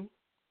something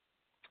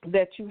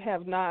that you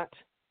have not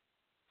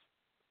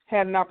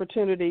had an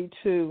opportunity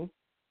to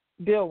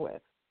deal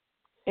with.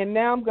 And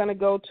now I'm going to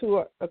go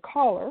to a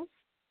caller.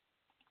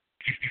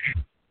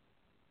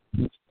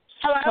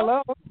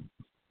 Hello?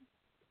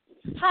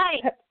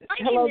 Hi.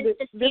 Hello, Name is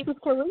this is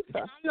Clarissa.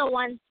 I'm the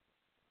one.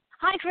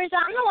 Hi, Clarissa.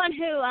 I'm the one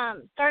who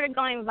started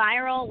going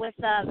viral with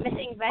the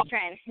missing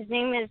veteran. His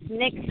name is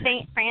Nick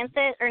St.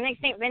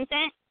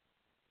 Vincent.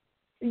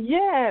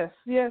 Yes.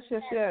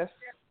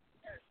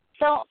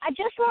 So I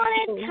just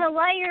wanted to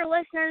let your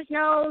listeners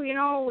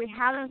know, we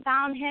haven't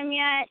found him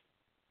yet.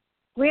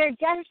 We are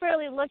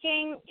desperately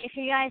looking. If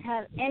you guys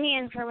have any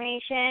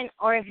information,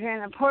 or if you're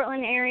in the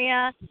Portland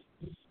area,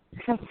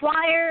 some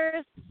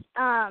flyers,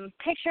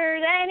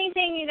 pictures,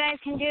 anything you guys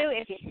can do.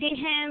 If you see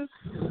him,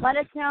 let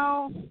us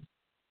know.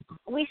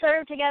 We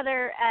served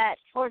together at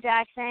Fort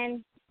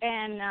Jackson,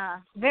 and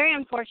very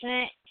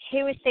unfortunate,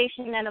 he was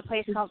stationed at a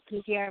place called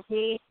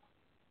PTRP.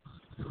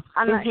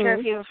 I'm not sure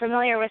if you were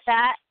familiar with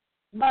that,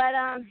 but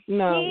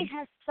no. He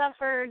has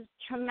suffered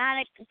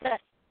traumatic.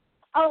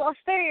 I'll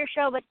spare your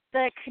show, but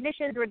the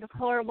conditions were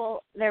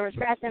deplorable. There was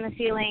rats in the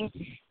ceiling.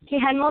 He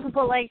had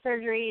multiple leg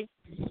surgeries.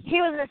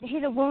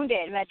 He's a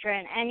wounded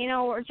veteran, and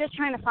we're just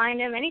trying to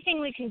find him. Anything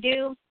we can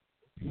do.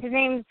 His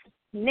name's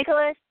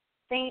Nicholas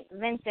St.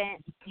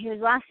 Vincent. He was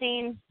last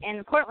seen in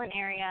the Portland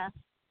area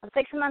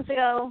 6 months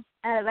ago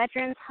at a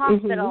veterans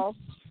hospital.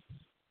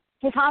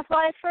 He's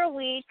hospitalized for a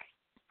week.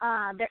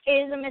 There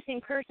is a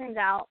missing persons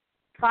out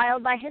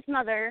filed by his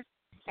mother,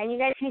 and you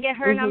guys can get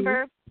her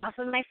number off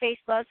of my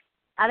Facebook,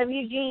 out of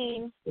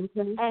Eugene.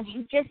 And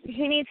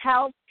he needs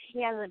help.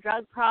 He has a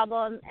drug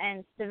problem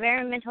and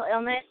severe mental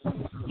illness.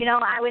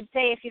 I would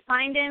say if you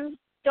find him,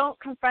 don't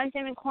confront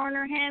him and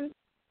corner him.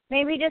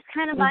 Maybe just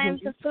kind of buy him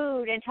some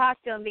food and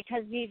talk to him,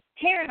 because he's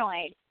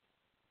paranoid.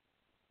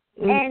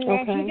 And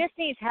he just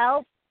needs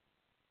help.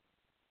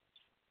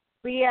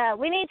 We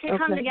need to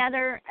come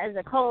together as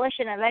a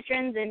coalition of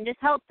veterans and just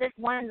help this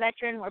one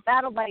veteran. We're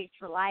battle buddies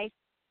for life.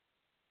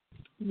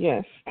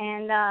 Yes.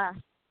 And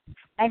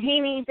he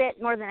needs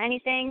it more than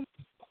anything.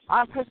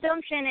 Our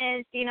presumption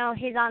is,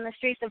 he's on the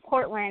streets of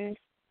Portland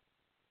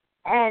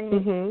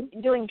and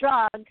doing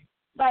drugs,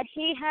 but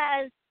he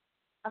has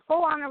a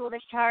full honorable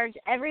discharge,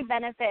 every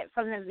benefit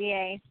from the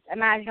VA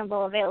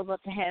imaginable available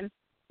to him.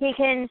 He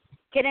can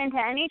get into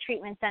any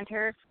treatment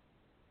center.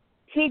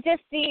 He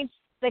just needs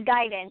the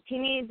guidance. He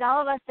needs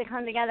all of us to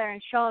come together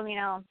and show him,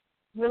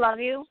 we love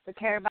you, we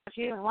care about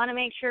you, and want to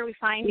make sure we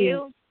find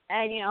you,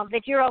 and,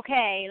 that you're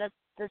okay,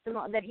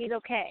 that he's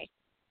okay.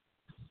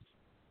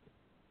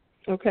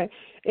 Okay,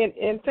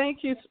 and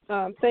thank you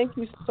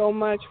so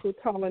much for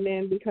calling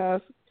in,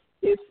 because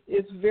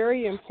it's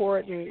very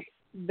important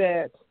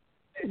that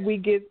we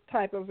get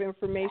type of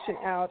information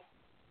out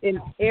in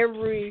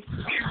every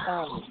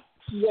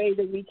way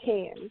that we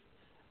can.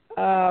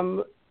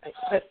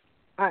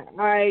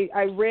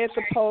 I read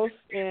the post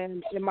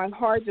and my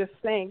heart just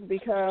sank,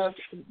 because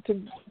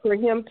for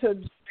him to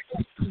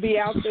be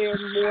out there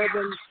more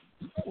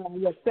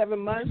than 7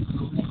 months,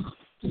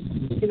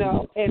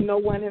 and no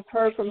one has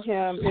heard from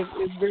him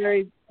is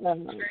very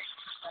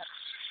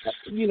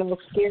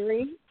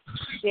scary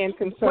and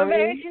concerning. We're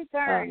very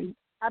concerned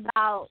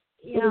about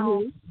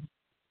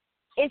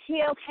is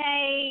he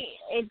okay?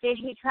 Did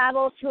he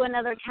travel to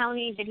another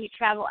county? Did he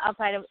travel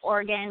outside of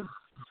Oregon?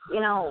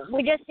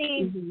 We just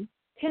need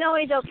to know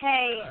he's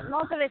okay.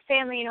 Most of his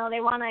family,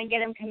 they want to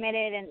get him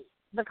committed, and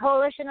the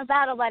coalition of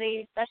battle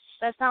buddies,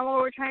 that's not what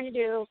we're trying to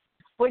do.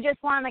 We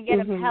just want to get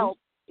him help.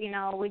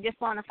 We just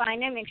want to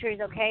find him, make sure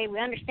he's okay. We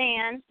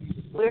understand.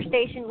 We were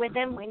stationed with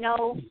him. We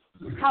know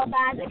how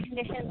bad the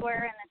conditions were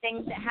and the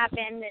things that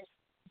happened,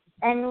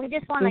 and we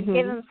just want to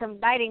give him some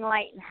guiding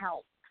light and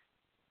help.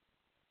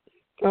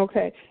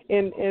 Okay,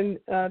 and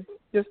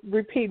just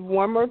repeat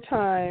one more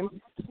time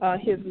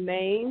his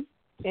name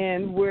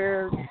and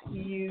where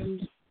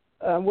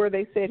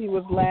they said he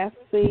was last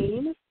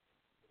seen,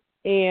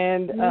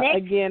 and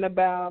again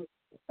about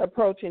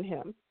approaching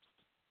him.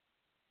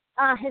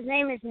 His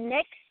name is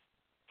Nick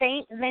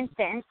St.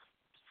 Vincent,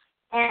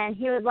 and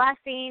he was last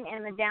seen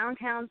in the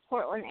downtown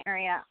Portland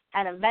area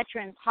at a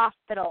veterans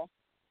hospital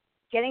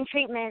getting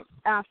treatment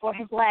for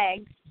his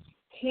legs.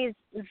 He's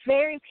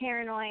very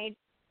paranoid.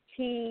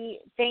 He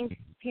thinks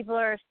people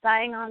are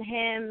spying on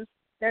him.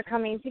 They're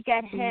coming to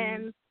get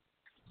him.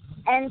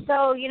 And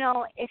so,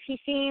 if he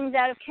seems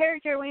out of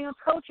character when you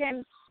approach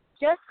him,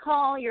 just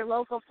call your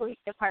local police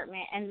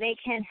department, and they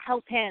can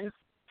help him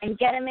and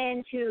get him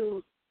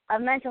into a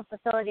mental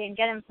facility and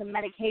get him some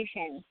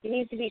medication. He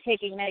needs to be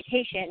taking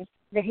medication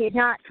that he's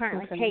not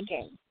currently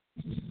taking.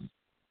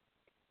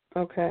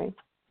 Okay.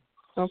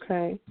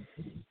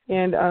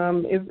 And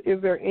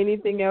is there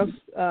anything else,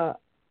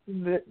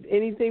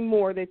 anything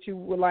more that you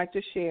would like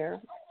to share?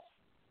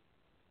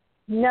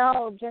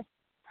 No, just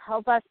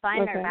Help us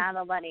find our Okay.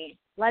 battle buddy.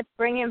 Let's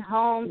bring him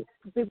home.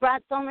 We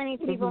brought so many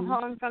people Mhm.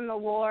 home from the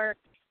war,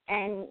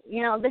 and,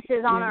 you know, this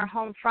is on Yeah. our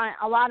home front.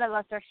 A lot of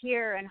us are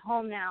here and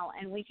home now,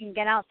 and we can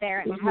get out there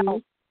and Mhm.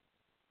 help.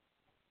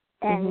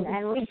 And Mhm.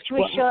 and we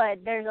Well,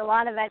 should. There's a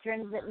lot of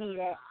veterans that need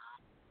it.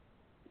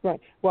 right.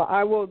 Well,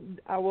 I will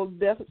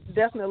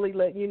definitely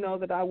let you know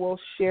that I will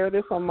share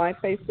this on my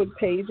Facebook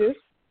pages,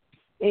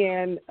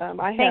 and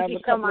I Thank have you a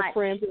so couple much. of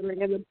friends that are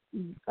in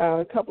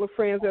a couple of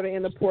friends that are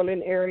in the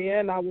Portland area,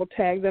 and I will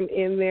tag them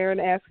in there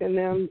and asking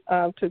them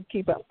to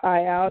keep an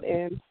eye out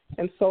and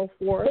so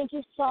forth. Thank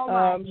you so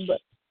much.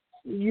 But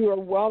you are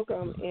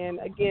welcome, and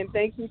again,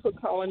 thank you for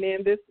calling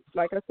in. This,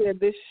 like I said,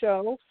 this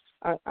show,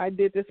 I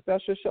did this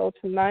special show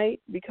tonight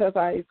because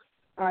I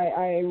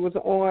was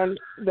on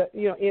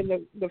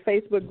in the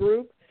Facebook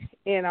group,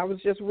 and I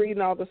was just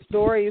reading all the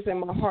stories, and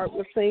my heart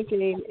was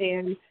sinking,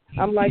 and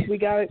I'm like, we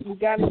got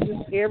to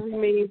use every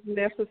means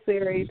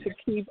necessary to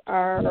keep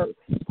our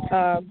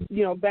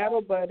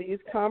battle buddies,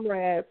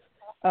 comrades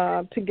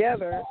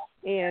together,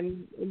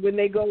 and when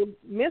they go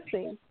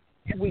missing,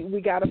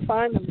 we got to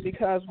find them,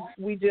 because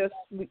we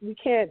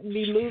can't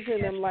be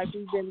losing them like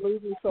we've been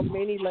losing so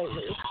many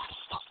lately.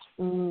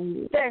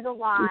 There's a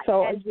lot,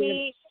 so and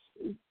again,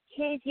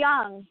 he's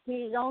young.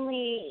 He's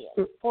only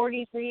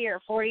 43 or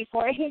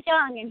 44. He's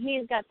young, and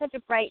he's got such a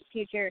bright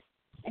future,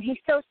 and he's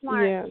so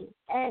smart. Yeah.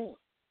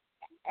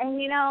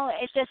 And you know,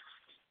 it's just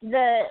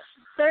the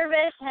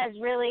service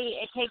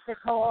it takes a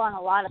toll on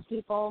a lot of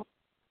people,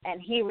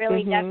 and he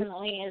really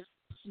definitely is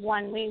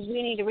one. We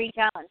need to reach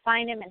out and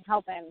find him and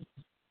help him.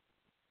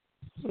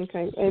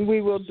 Okay, and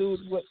we will do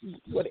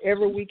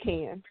whatever we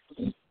can.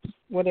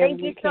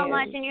 Thank you so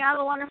much, and you have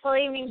a wonderful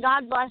evening.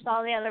 God bless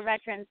all the other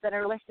veterans that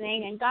are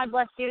listening, and God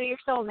bless you. You're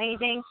so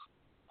amazing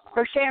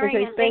for sharing,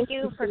 and thank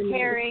you for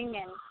caring.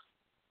 And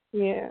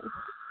yeah,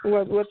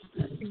 well,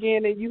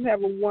 again, and you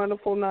have a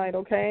wonderful night.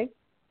 Okay.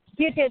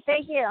 You too.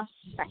 Thank you.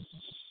 Bye.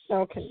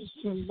 Okay.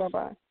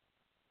 Bye-bye.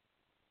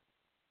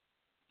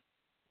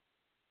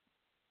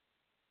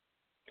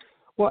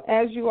 Well,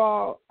 as you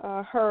all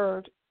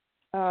heard,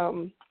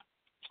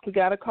 we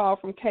got a call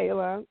from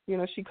Kayla. You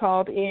know, she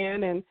called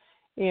in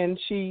and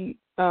she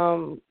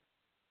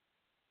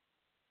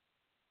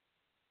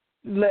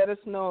let us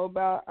know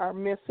about our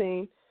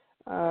missing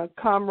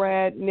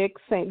comrade Nick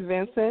St.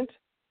 Vincent,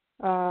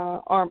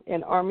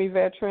 an Army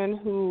veteran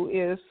who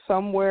is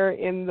somewhere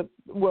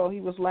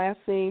he was last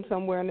seen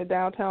somewhere in the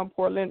downtown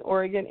Portland,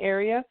 Oregon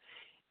area,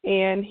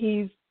 and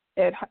he's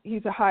a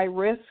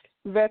high-risk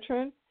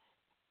veteran.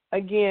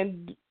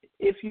 Again,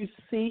 if you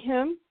see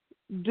him,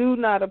 do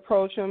not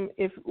approach him.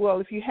 If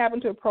you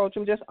happen to approach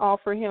him, just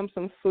offer him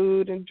some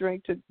food and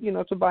drink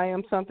to buy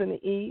him something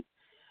to eat.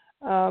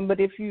 But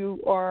if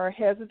you are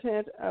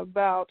hesitant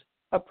about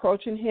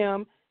approaching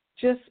him,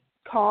 just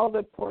call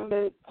the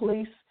Portland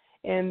police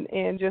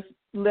and just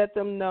let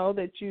them know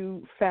that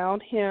you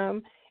found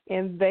him,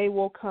 and they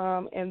will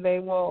come and they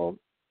will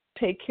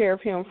take care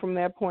of him from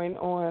that point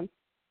on.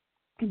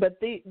 But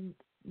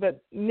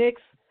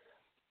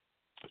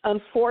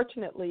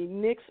unfortunately,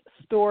 Nick's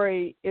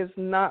story is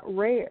not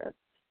rare,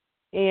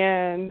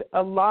 and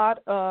a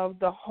lot of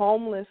the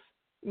homeless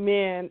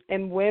men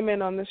and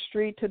women on the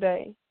street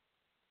today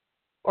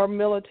are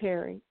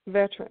military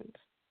veterans,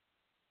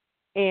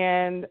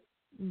 and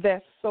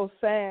that's so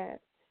sad.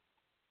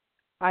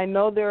 I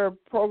know there are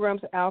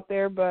programs out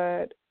there,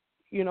 but,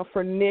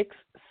 for Nick's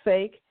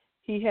sake,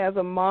 he has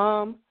a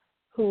mom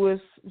who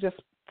is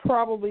just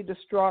probably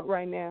distraught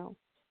right now,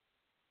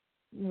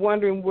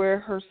 wondering where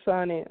her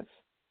son is.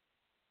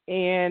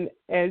 And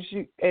as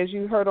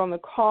you heard on the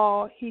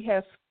call, he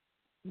has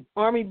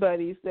Army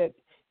buddies that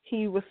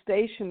he was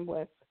stationed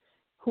with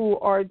who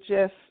are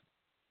just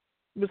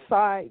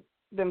beside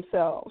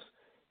themselves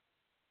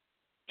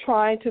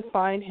trying to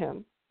find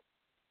him.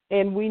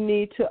 And we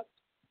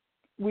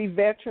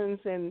veterans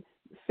and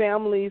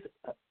family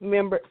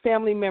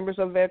members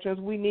of veterans,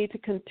 we need to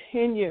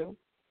continue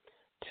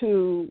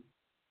to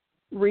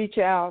reach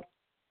out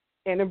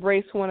and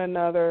embrace one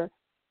another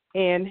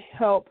and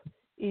help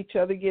each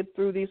other get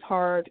through these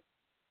hard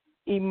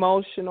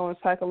emotional and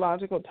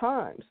psychological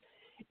times.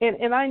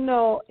 And I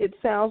know it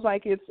sounds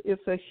like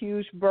it's a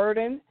huge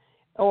burden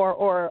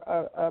or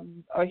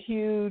a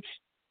huge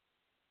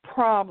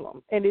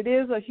problem, and it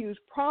is a huge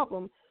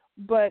problem,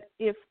 but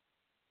if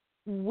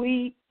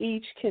we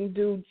each can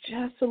do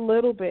just a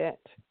little bit,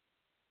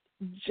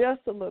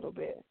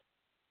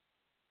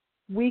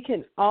 we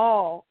can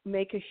all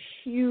make a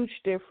huge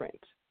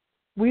difference.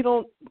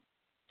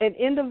 An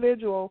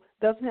individual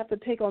doesn't have to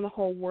take on the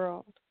whole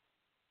world.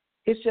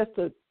 It's just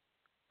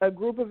a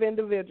group of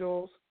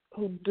individuals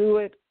who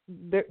do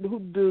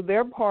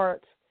their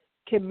parts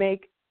can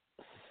make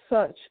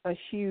such a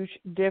huge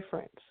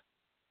difference.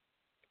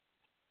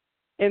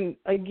 And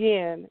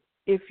again,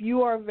 if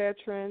you are a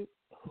veteran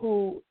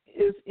who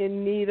is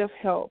in need of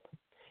help,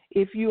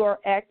 if you are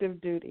active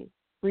duty,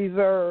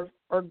 reserve,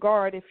 or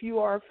guard, if you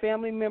are a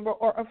family member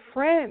or a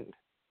friend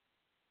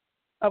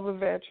of a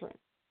veteran,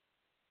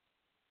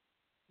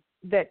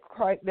 that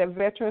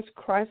Veterans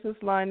Crisis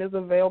Line is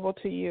available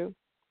to you.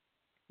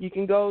 You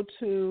can go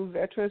to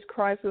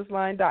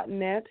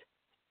veteranscrisisline.net,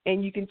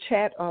 and you can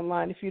chat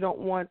online if you don't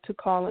want to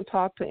call and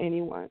talk to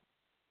anyone.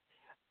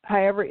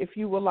 However, if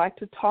you would like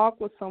to talk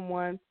with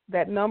someone,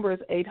 that number is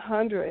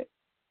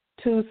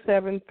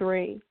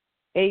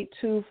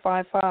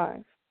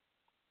 800-273-8255.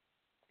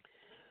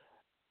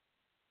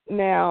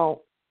 Now,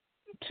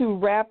 to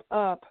wrap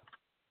up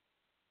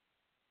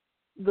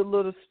the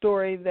little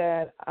story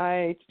that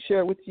I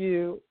shared with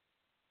you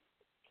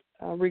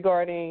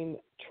regarding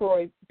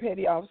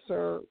Petty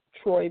Officer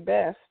Troy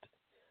Best,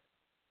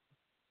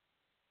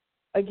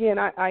 again,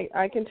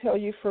 I can tell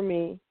you for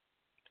me,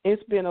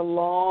 it's been a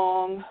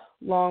long,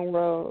 long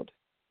road,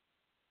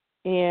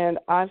 and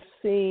I've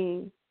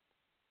seen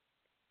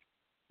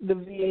the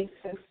VA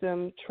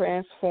system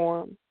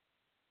transform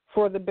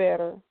for the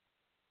better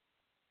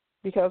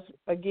because,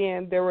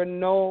 again, there were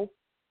no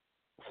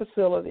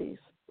facilities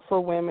for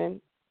women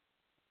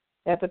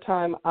at the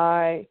time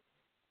I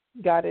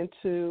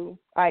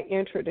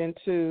entered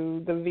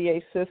into the VA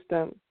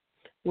system,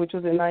 which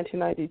was in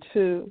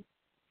 1992.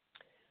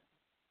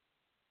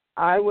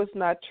 I was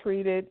not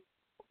treated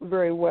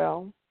very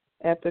well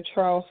at the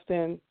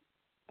Charleston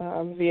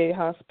VA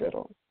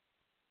hospital.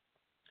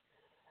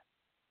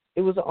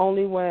 It was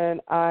only when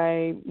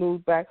I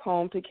moved back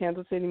home to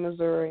Kansas City,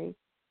 Missouri,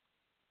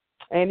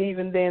 and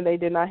even then they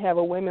did not have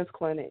a women's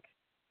clinic.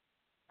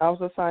 I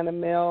was assigned a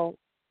male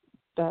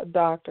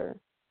doctor,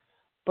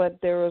 but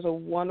there was a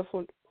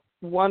wonderful,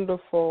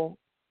 wonderful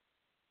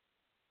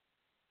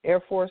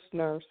Air Force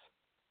nurse.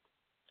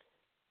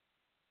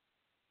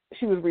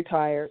 She was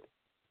retired,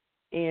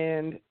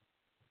 and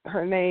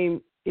her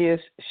name is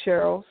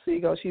Cheryl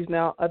Siegel. She's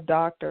now a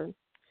doctor,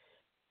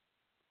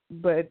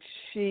 but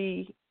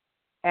she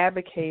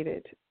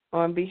advocated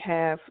on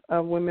behalf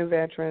of women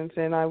veterans,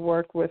 and I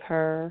worked with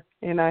her,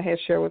 and I had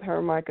shared with her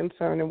my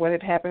concern and what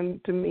had happened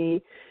to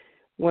me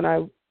when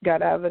I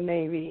got out of the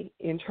Navy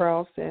in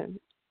Charleston.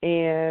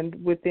 And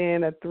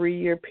within a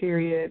 3-year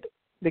period,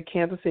 the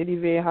Kansas City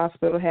VA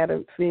Hospital had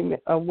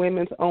a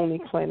women's-only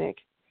clinic.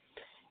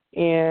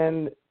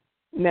 And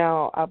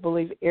now I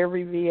believe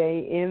every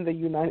VA in the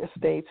United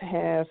States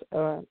has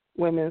a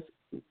women's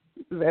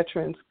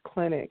veterans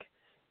clinic.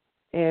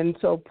 And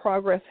so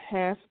progress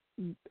has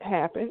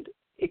happened.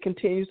 It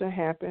continues to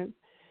happen.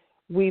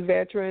 We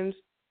veterans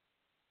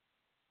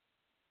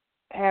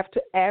have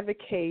to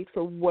advocate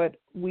for what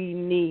we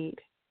need.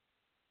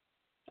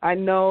 I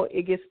know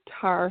it gets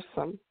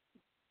tiresome,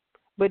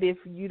 but if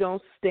you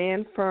don't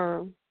stand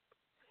firm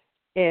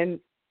and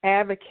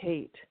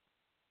advocate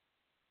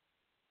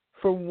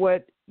for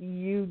what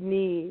you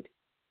need,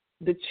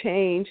 the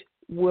change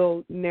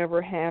will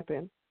never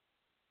happen.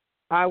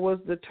 I was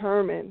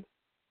determined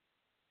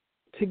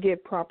to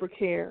get proper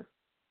care.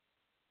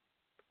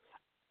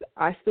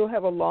 I still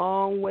have a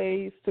long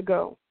ways to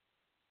go,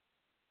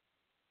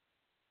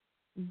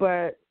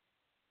 but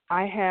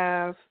I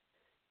have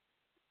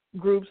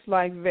groups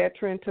like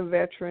Veteran to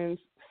Veterans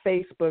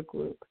Facebook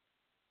group.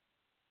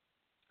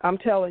 I'm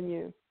telling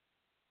you,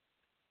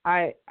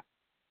 I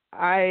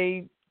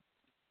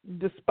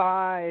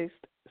despised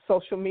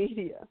social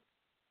media,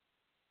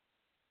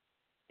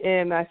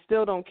 and I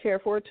still don't care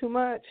for it too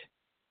much.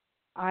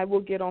 I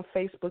will get on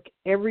Facebook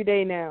every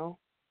day now,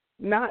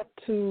 not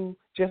to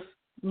just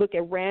look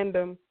at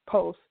random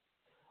posts,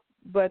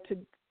 but to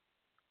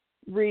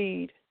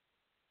read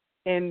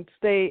and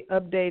stay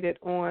updated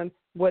on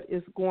what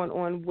is going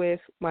on with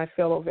my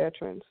fellow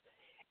veterans.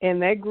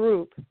 And that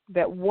group,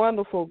 that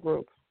wonderful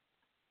group,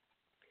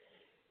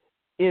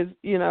 is,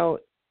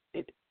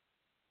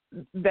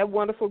 that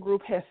wonderful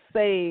group has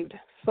saved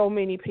so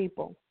many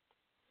people.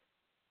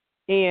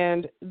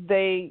 And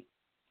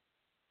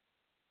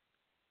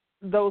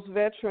those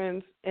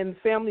veterans and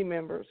family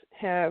members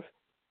have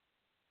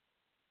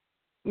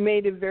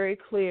made it very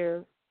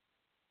clear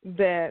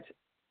that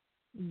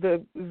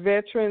the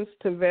Veterans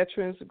to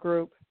Veterans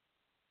group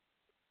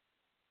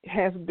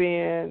has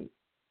been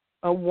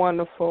a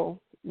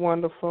wonderful,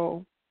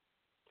 wonderful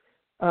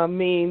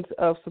means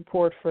of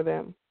support for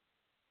them.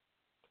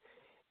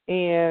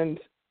 And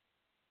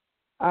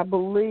I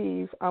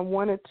believe I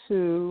wanted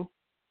to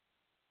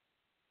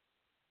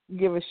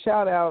give a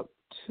shout out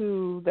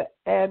to the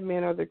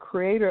admin or the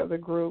creator of the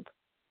group.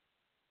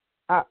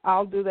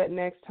 I'll do that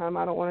next time.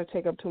 I don't want to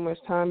take up too much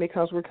time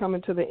because we're coming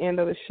to the end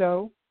of the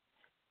show.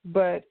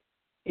 But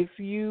if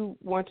you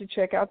want to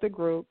check out the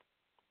group,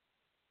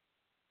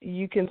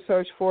 you can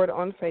search for it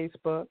on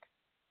Facebook.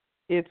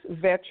 It's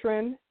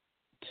Veteran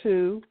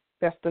 2,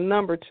 that's the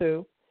number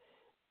 2,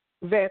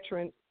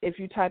 Veteran. If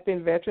you type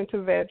in Veteran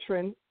to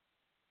Veteran,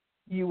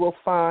 you will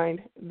find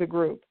the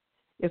group.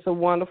 It's a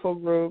wonderful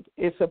group.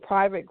 It's a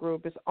private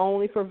group. It's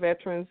only for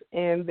veterans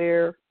and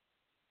their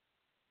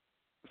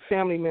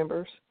family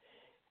members.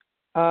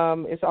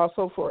 It's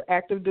also for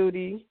active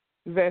duty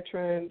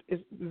veterans,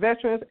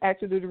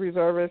 active duty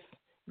reservists,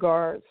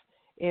 guards,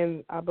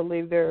 and I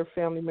believe their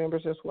family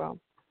members as well.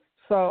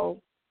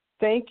 So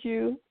thank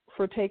you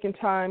for taking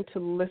time to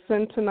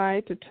listen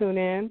tonight, to tune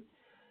in.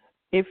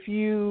 if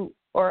you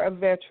are a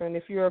veteran,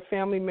 if you're a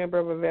family member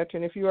of a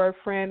veteran, if you are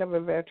a friend of a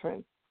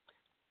veteran,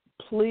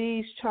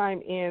 please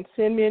chime in.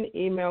 Send me an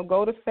email.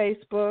 Go to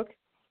Facebook,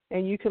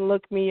 and you can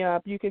look me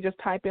up. You can just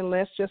type in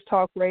Let's Just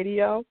Talk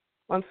Radio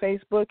on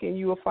Facebook, and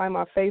you will find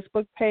my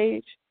Facebook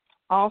page.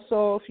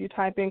 Also, if you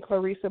type in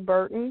Clarissa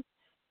Burton,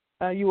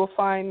 you will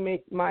find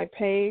my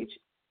page.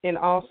 And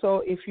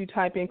also, if you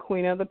type in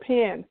Queen of the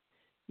Pen,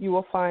 you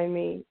will find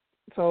me.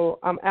 So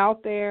I'm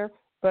out there,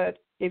 but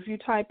if you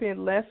type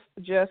in Let's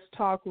Just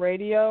Talk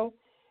Radio,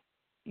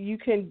 you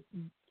can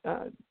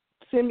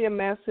send me a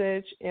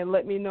message and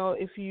let me know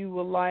if you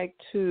would like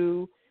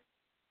to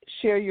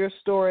share your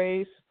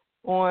stories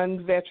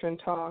on Veteran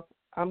Talk.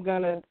 I'm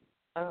going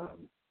to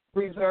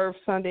reserve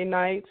Sunday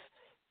nights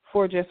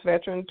for just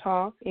Veteran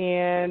Talk,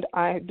 and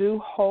I do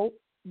hope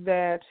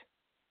that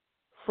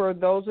for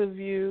those of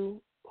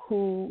you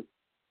who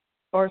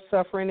are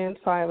suffering in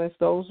silence,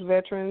 those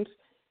veterans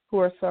who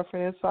are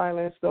suffering in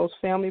silence, those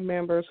family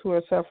members who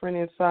are suffering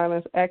in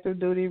silence, active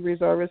duty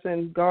reservists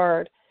and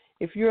Guard,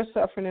 if you're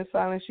suffering in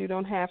silence, you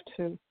don't have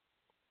to.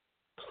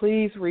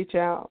 Please reach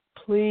out.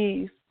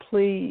 Please,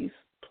 please,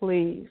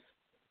 please.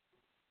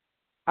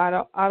 I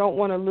don't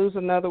want to lose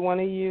another one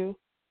of you.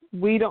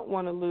 We don't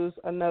want to lose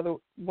another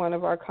one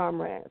of our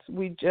comrades.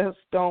 We just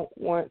don't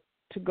want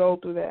to go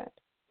through that.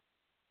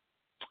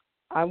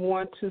 I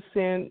want to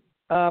send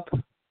up,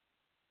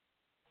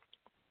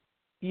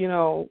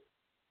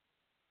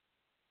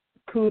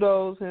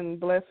 kudos and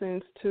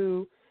blessings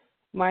to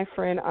my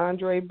friend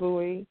Andre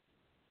Bowie,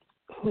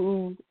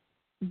 who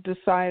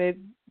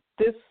decided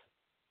this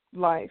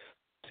life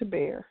to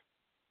bear.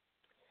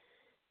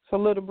 So,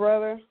 little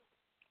brother,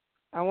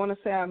 I want to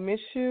say I miss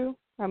you.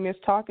 I miss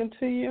talking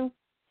to you.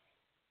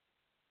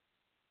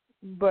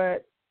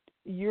 But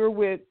you're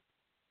with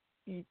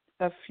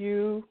a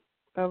few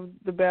of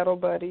the battle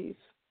buddies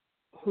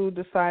who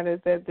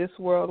decided that this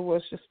world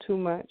was just too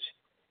much.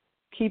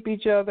 Keep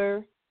each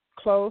other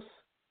close,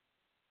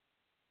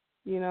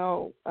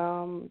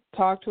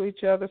 talk to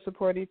each other,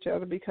 support each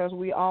other, because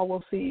we all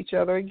will see each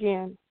other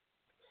again.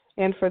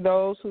 And for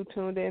those who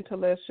tuned in to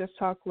Let's Just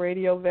Talk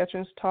Radio,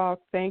 Veterans Talk,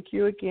 thank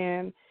you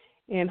again,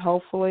 and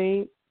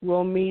hopefully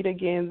we'll meet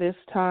again this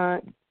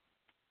time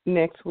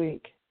next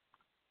week.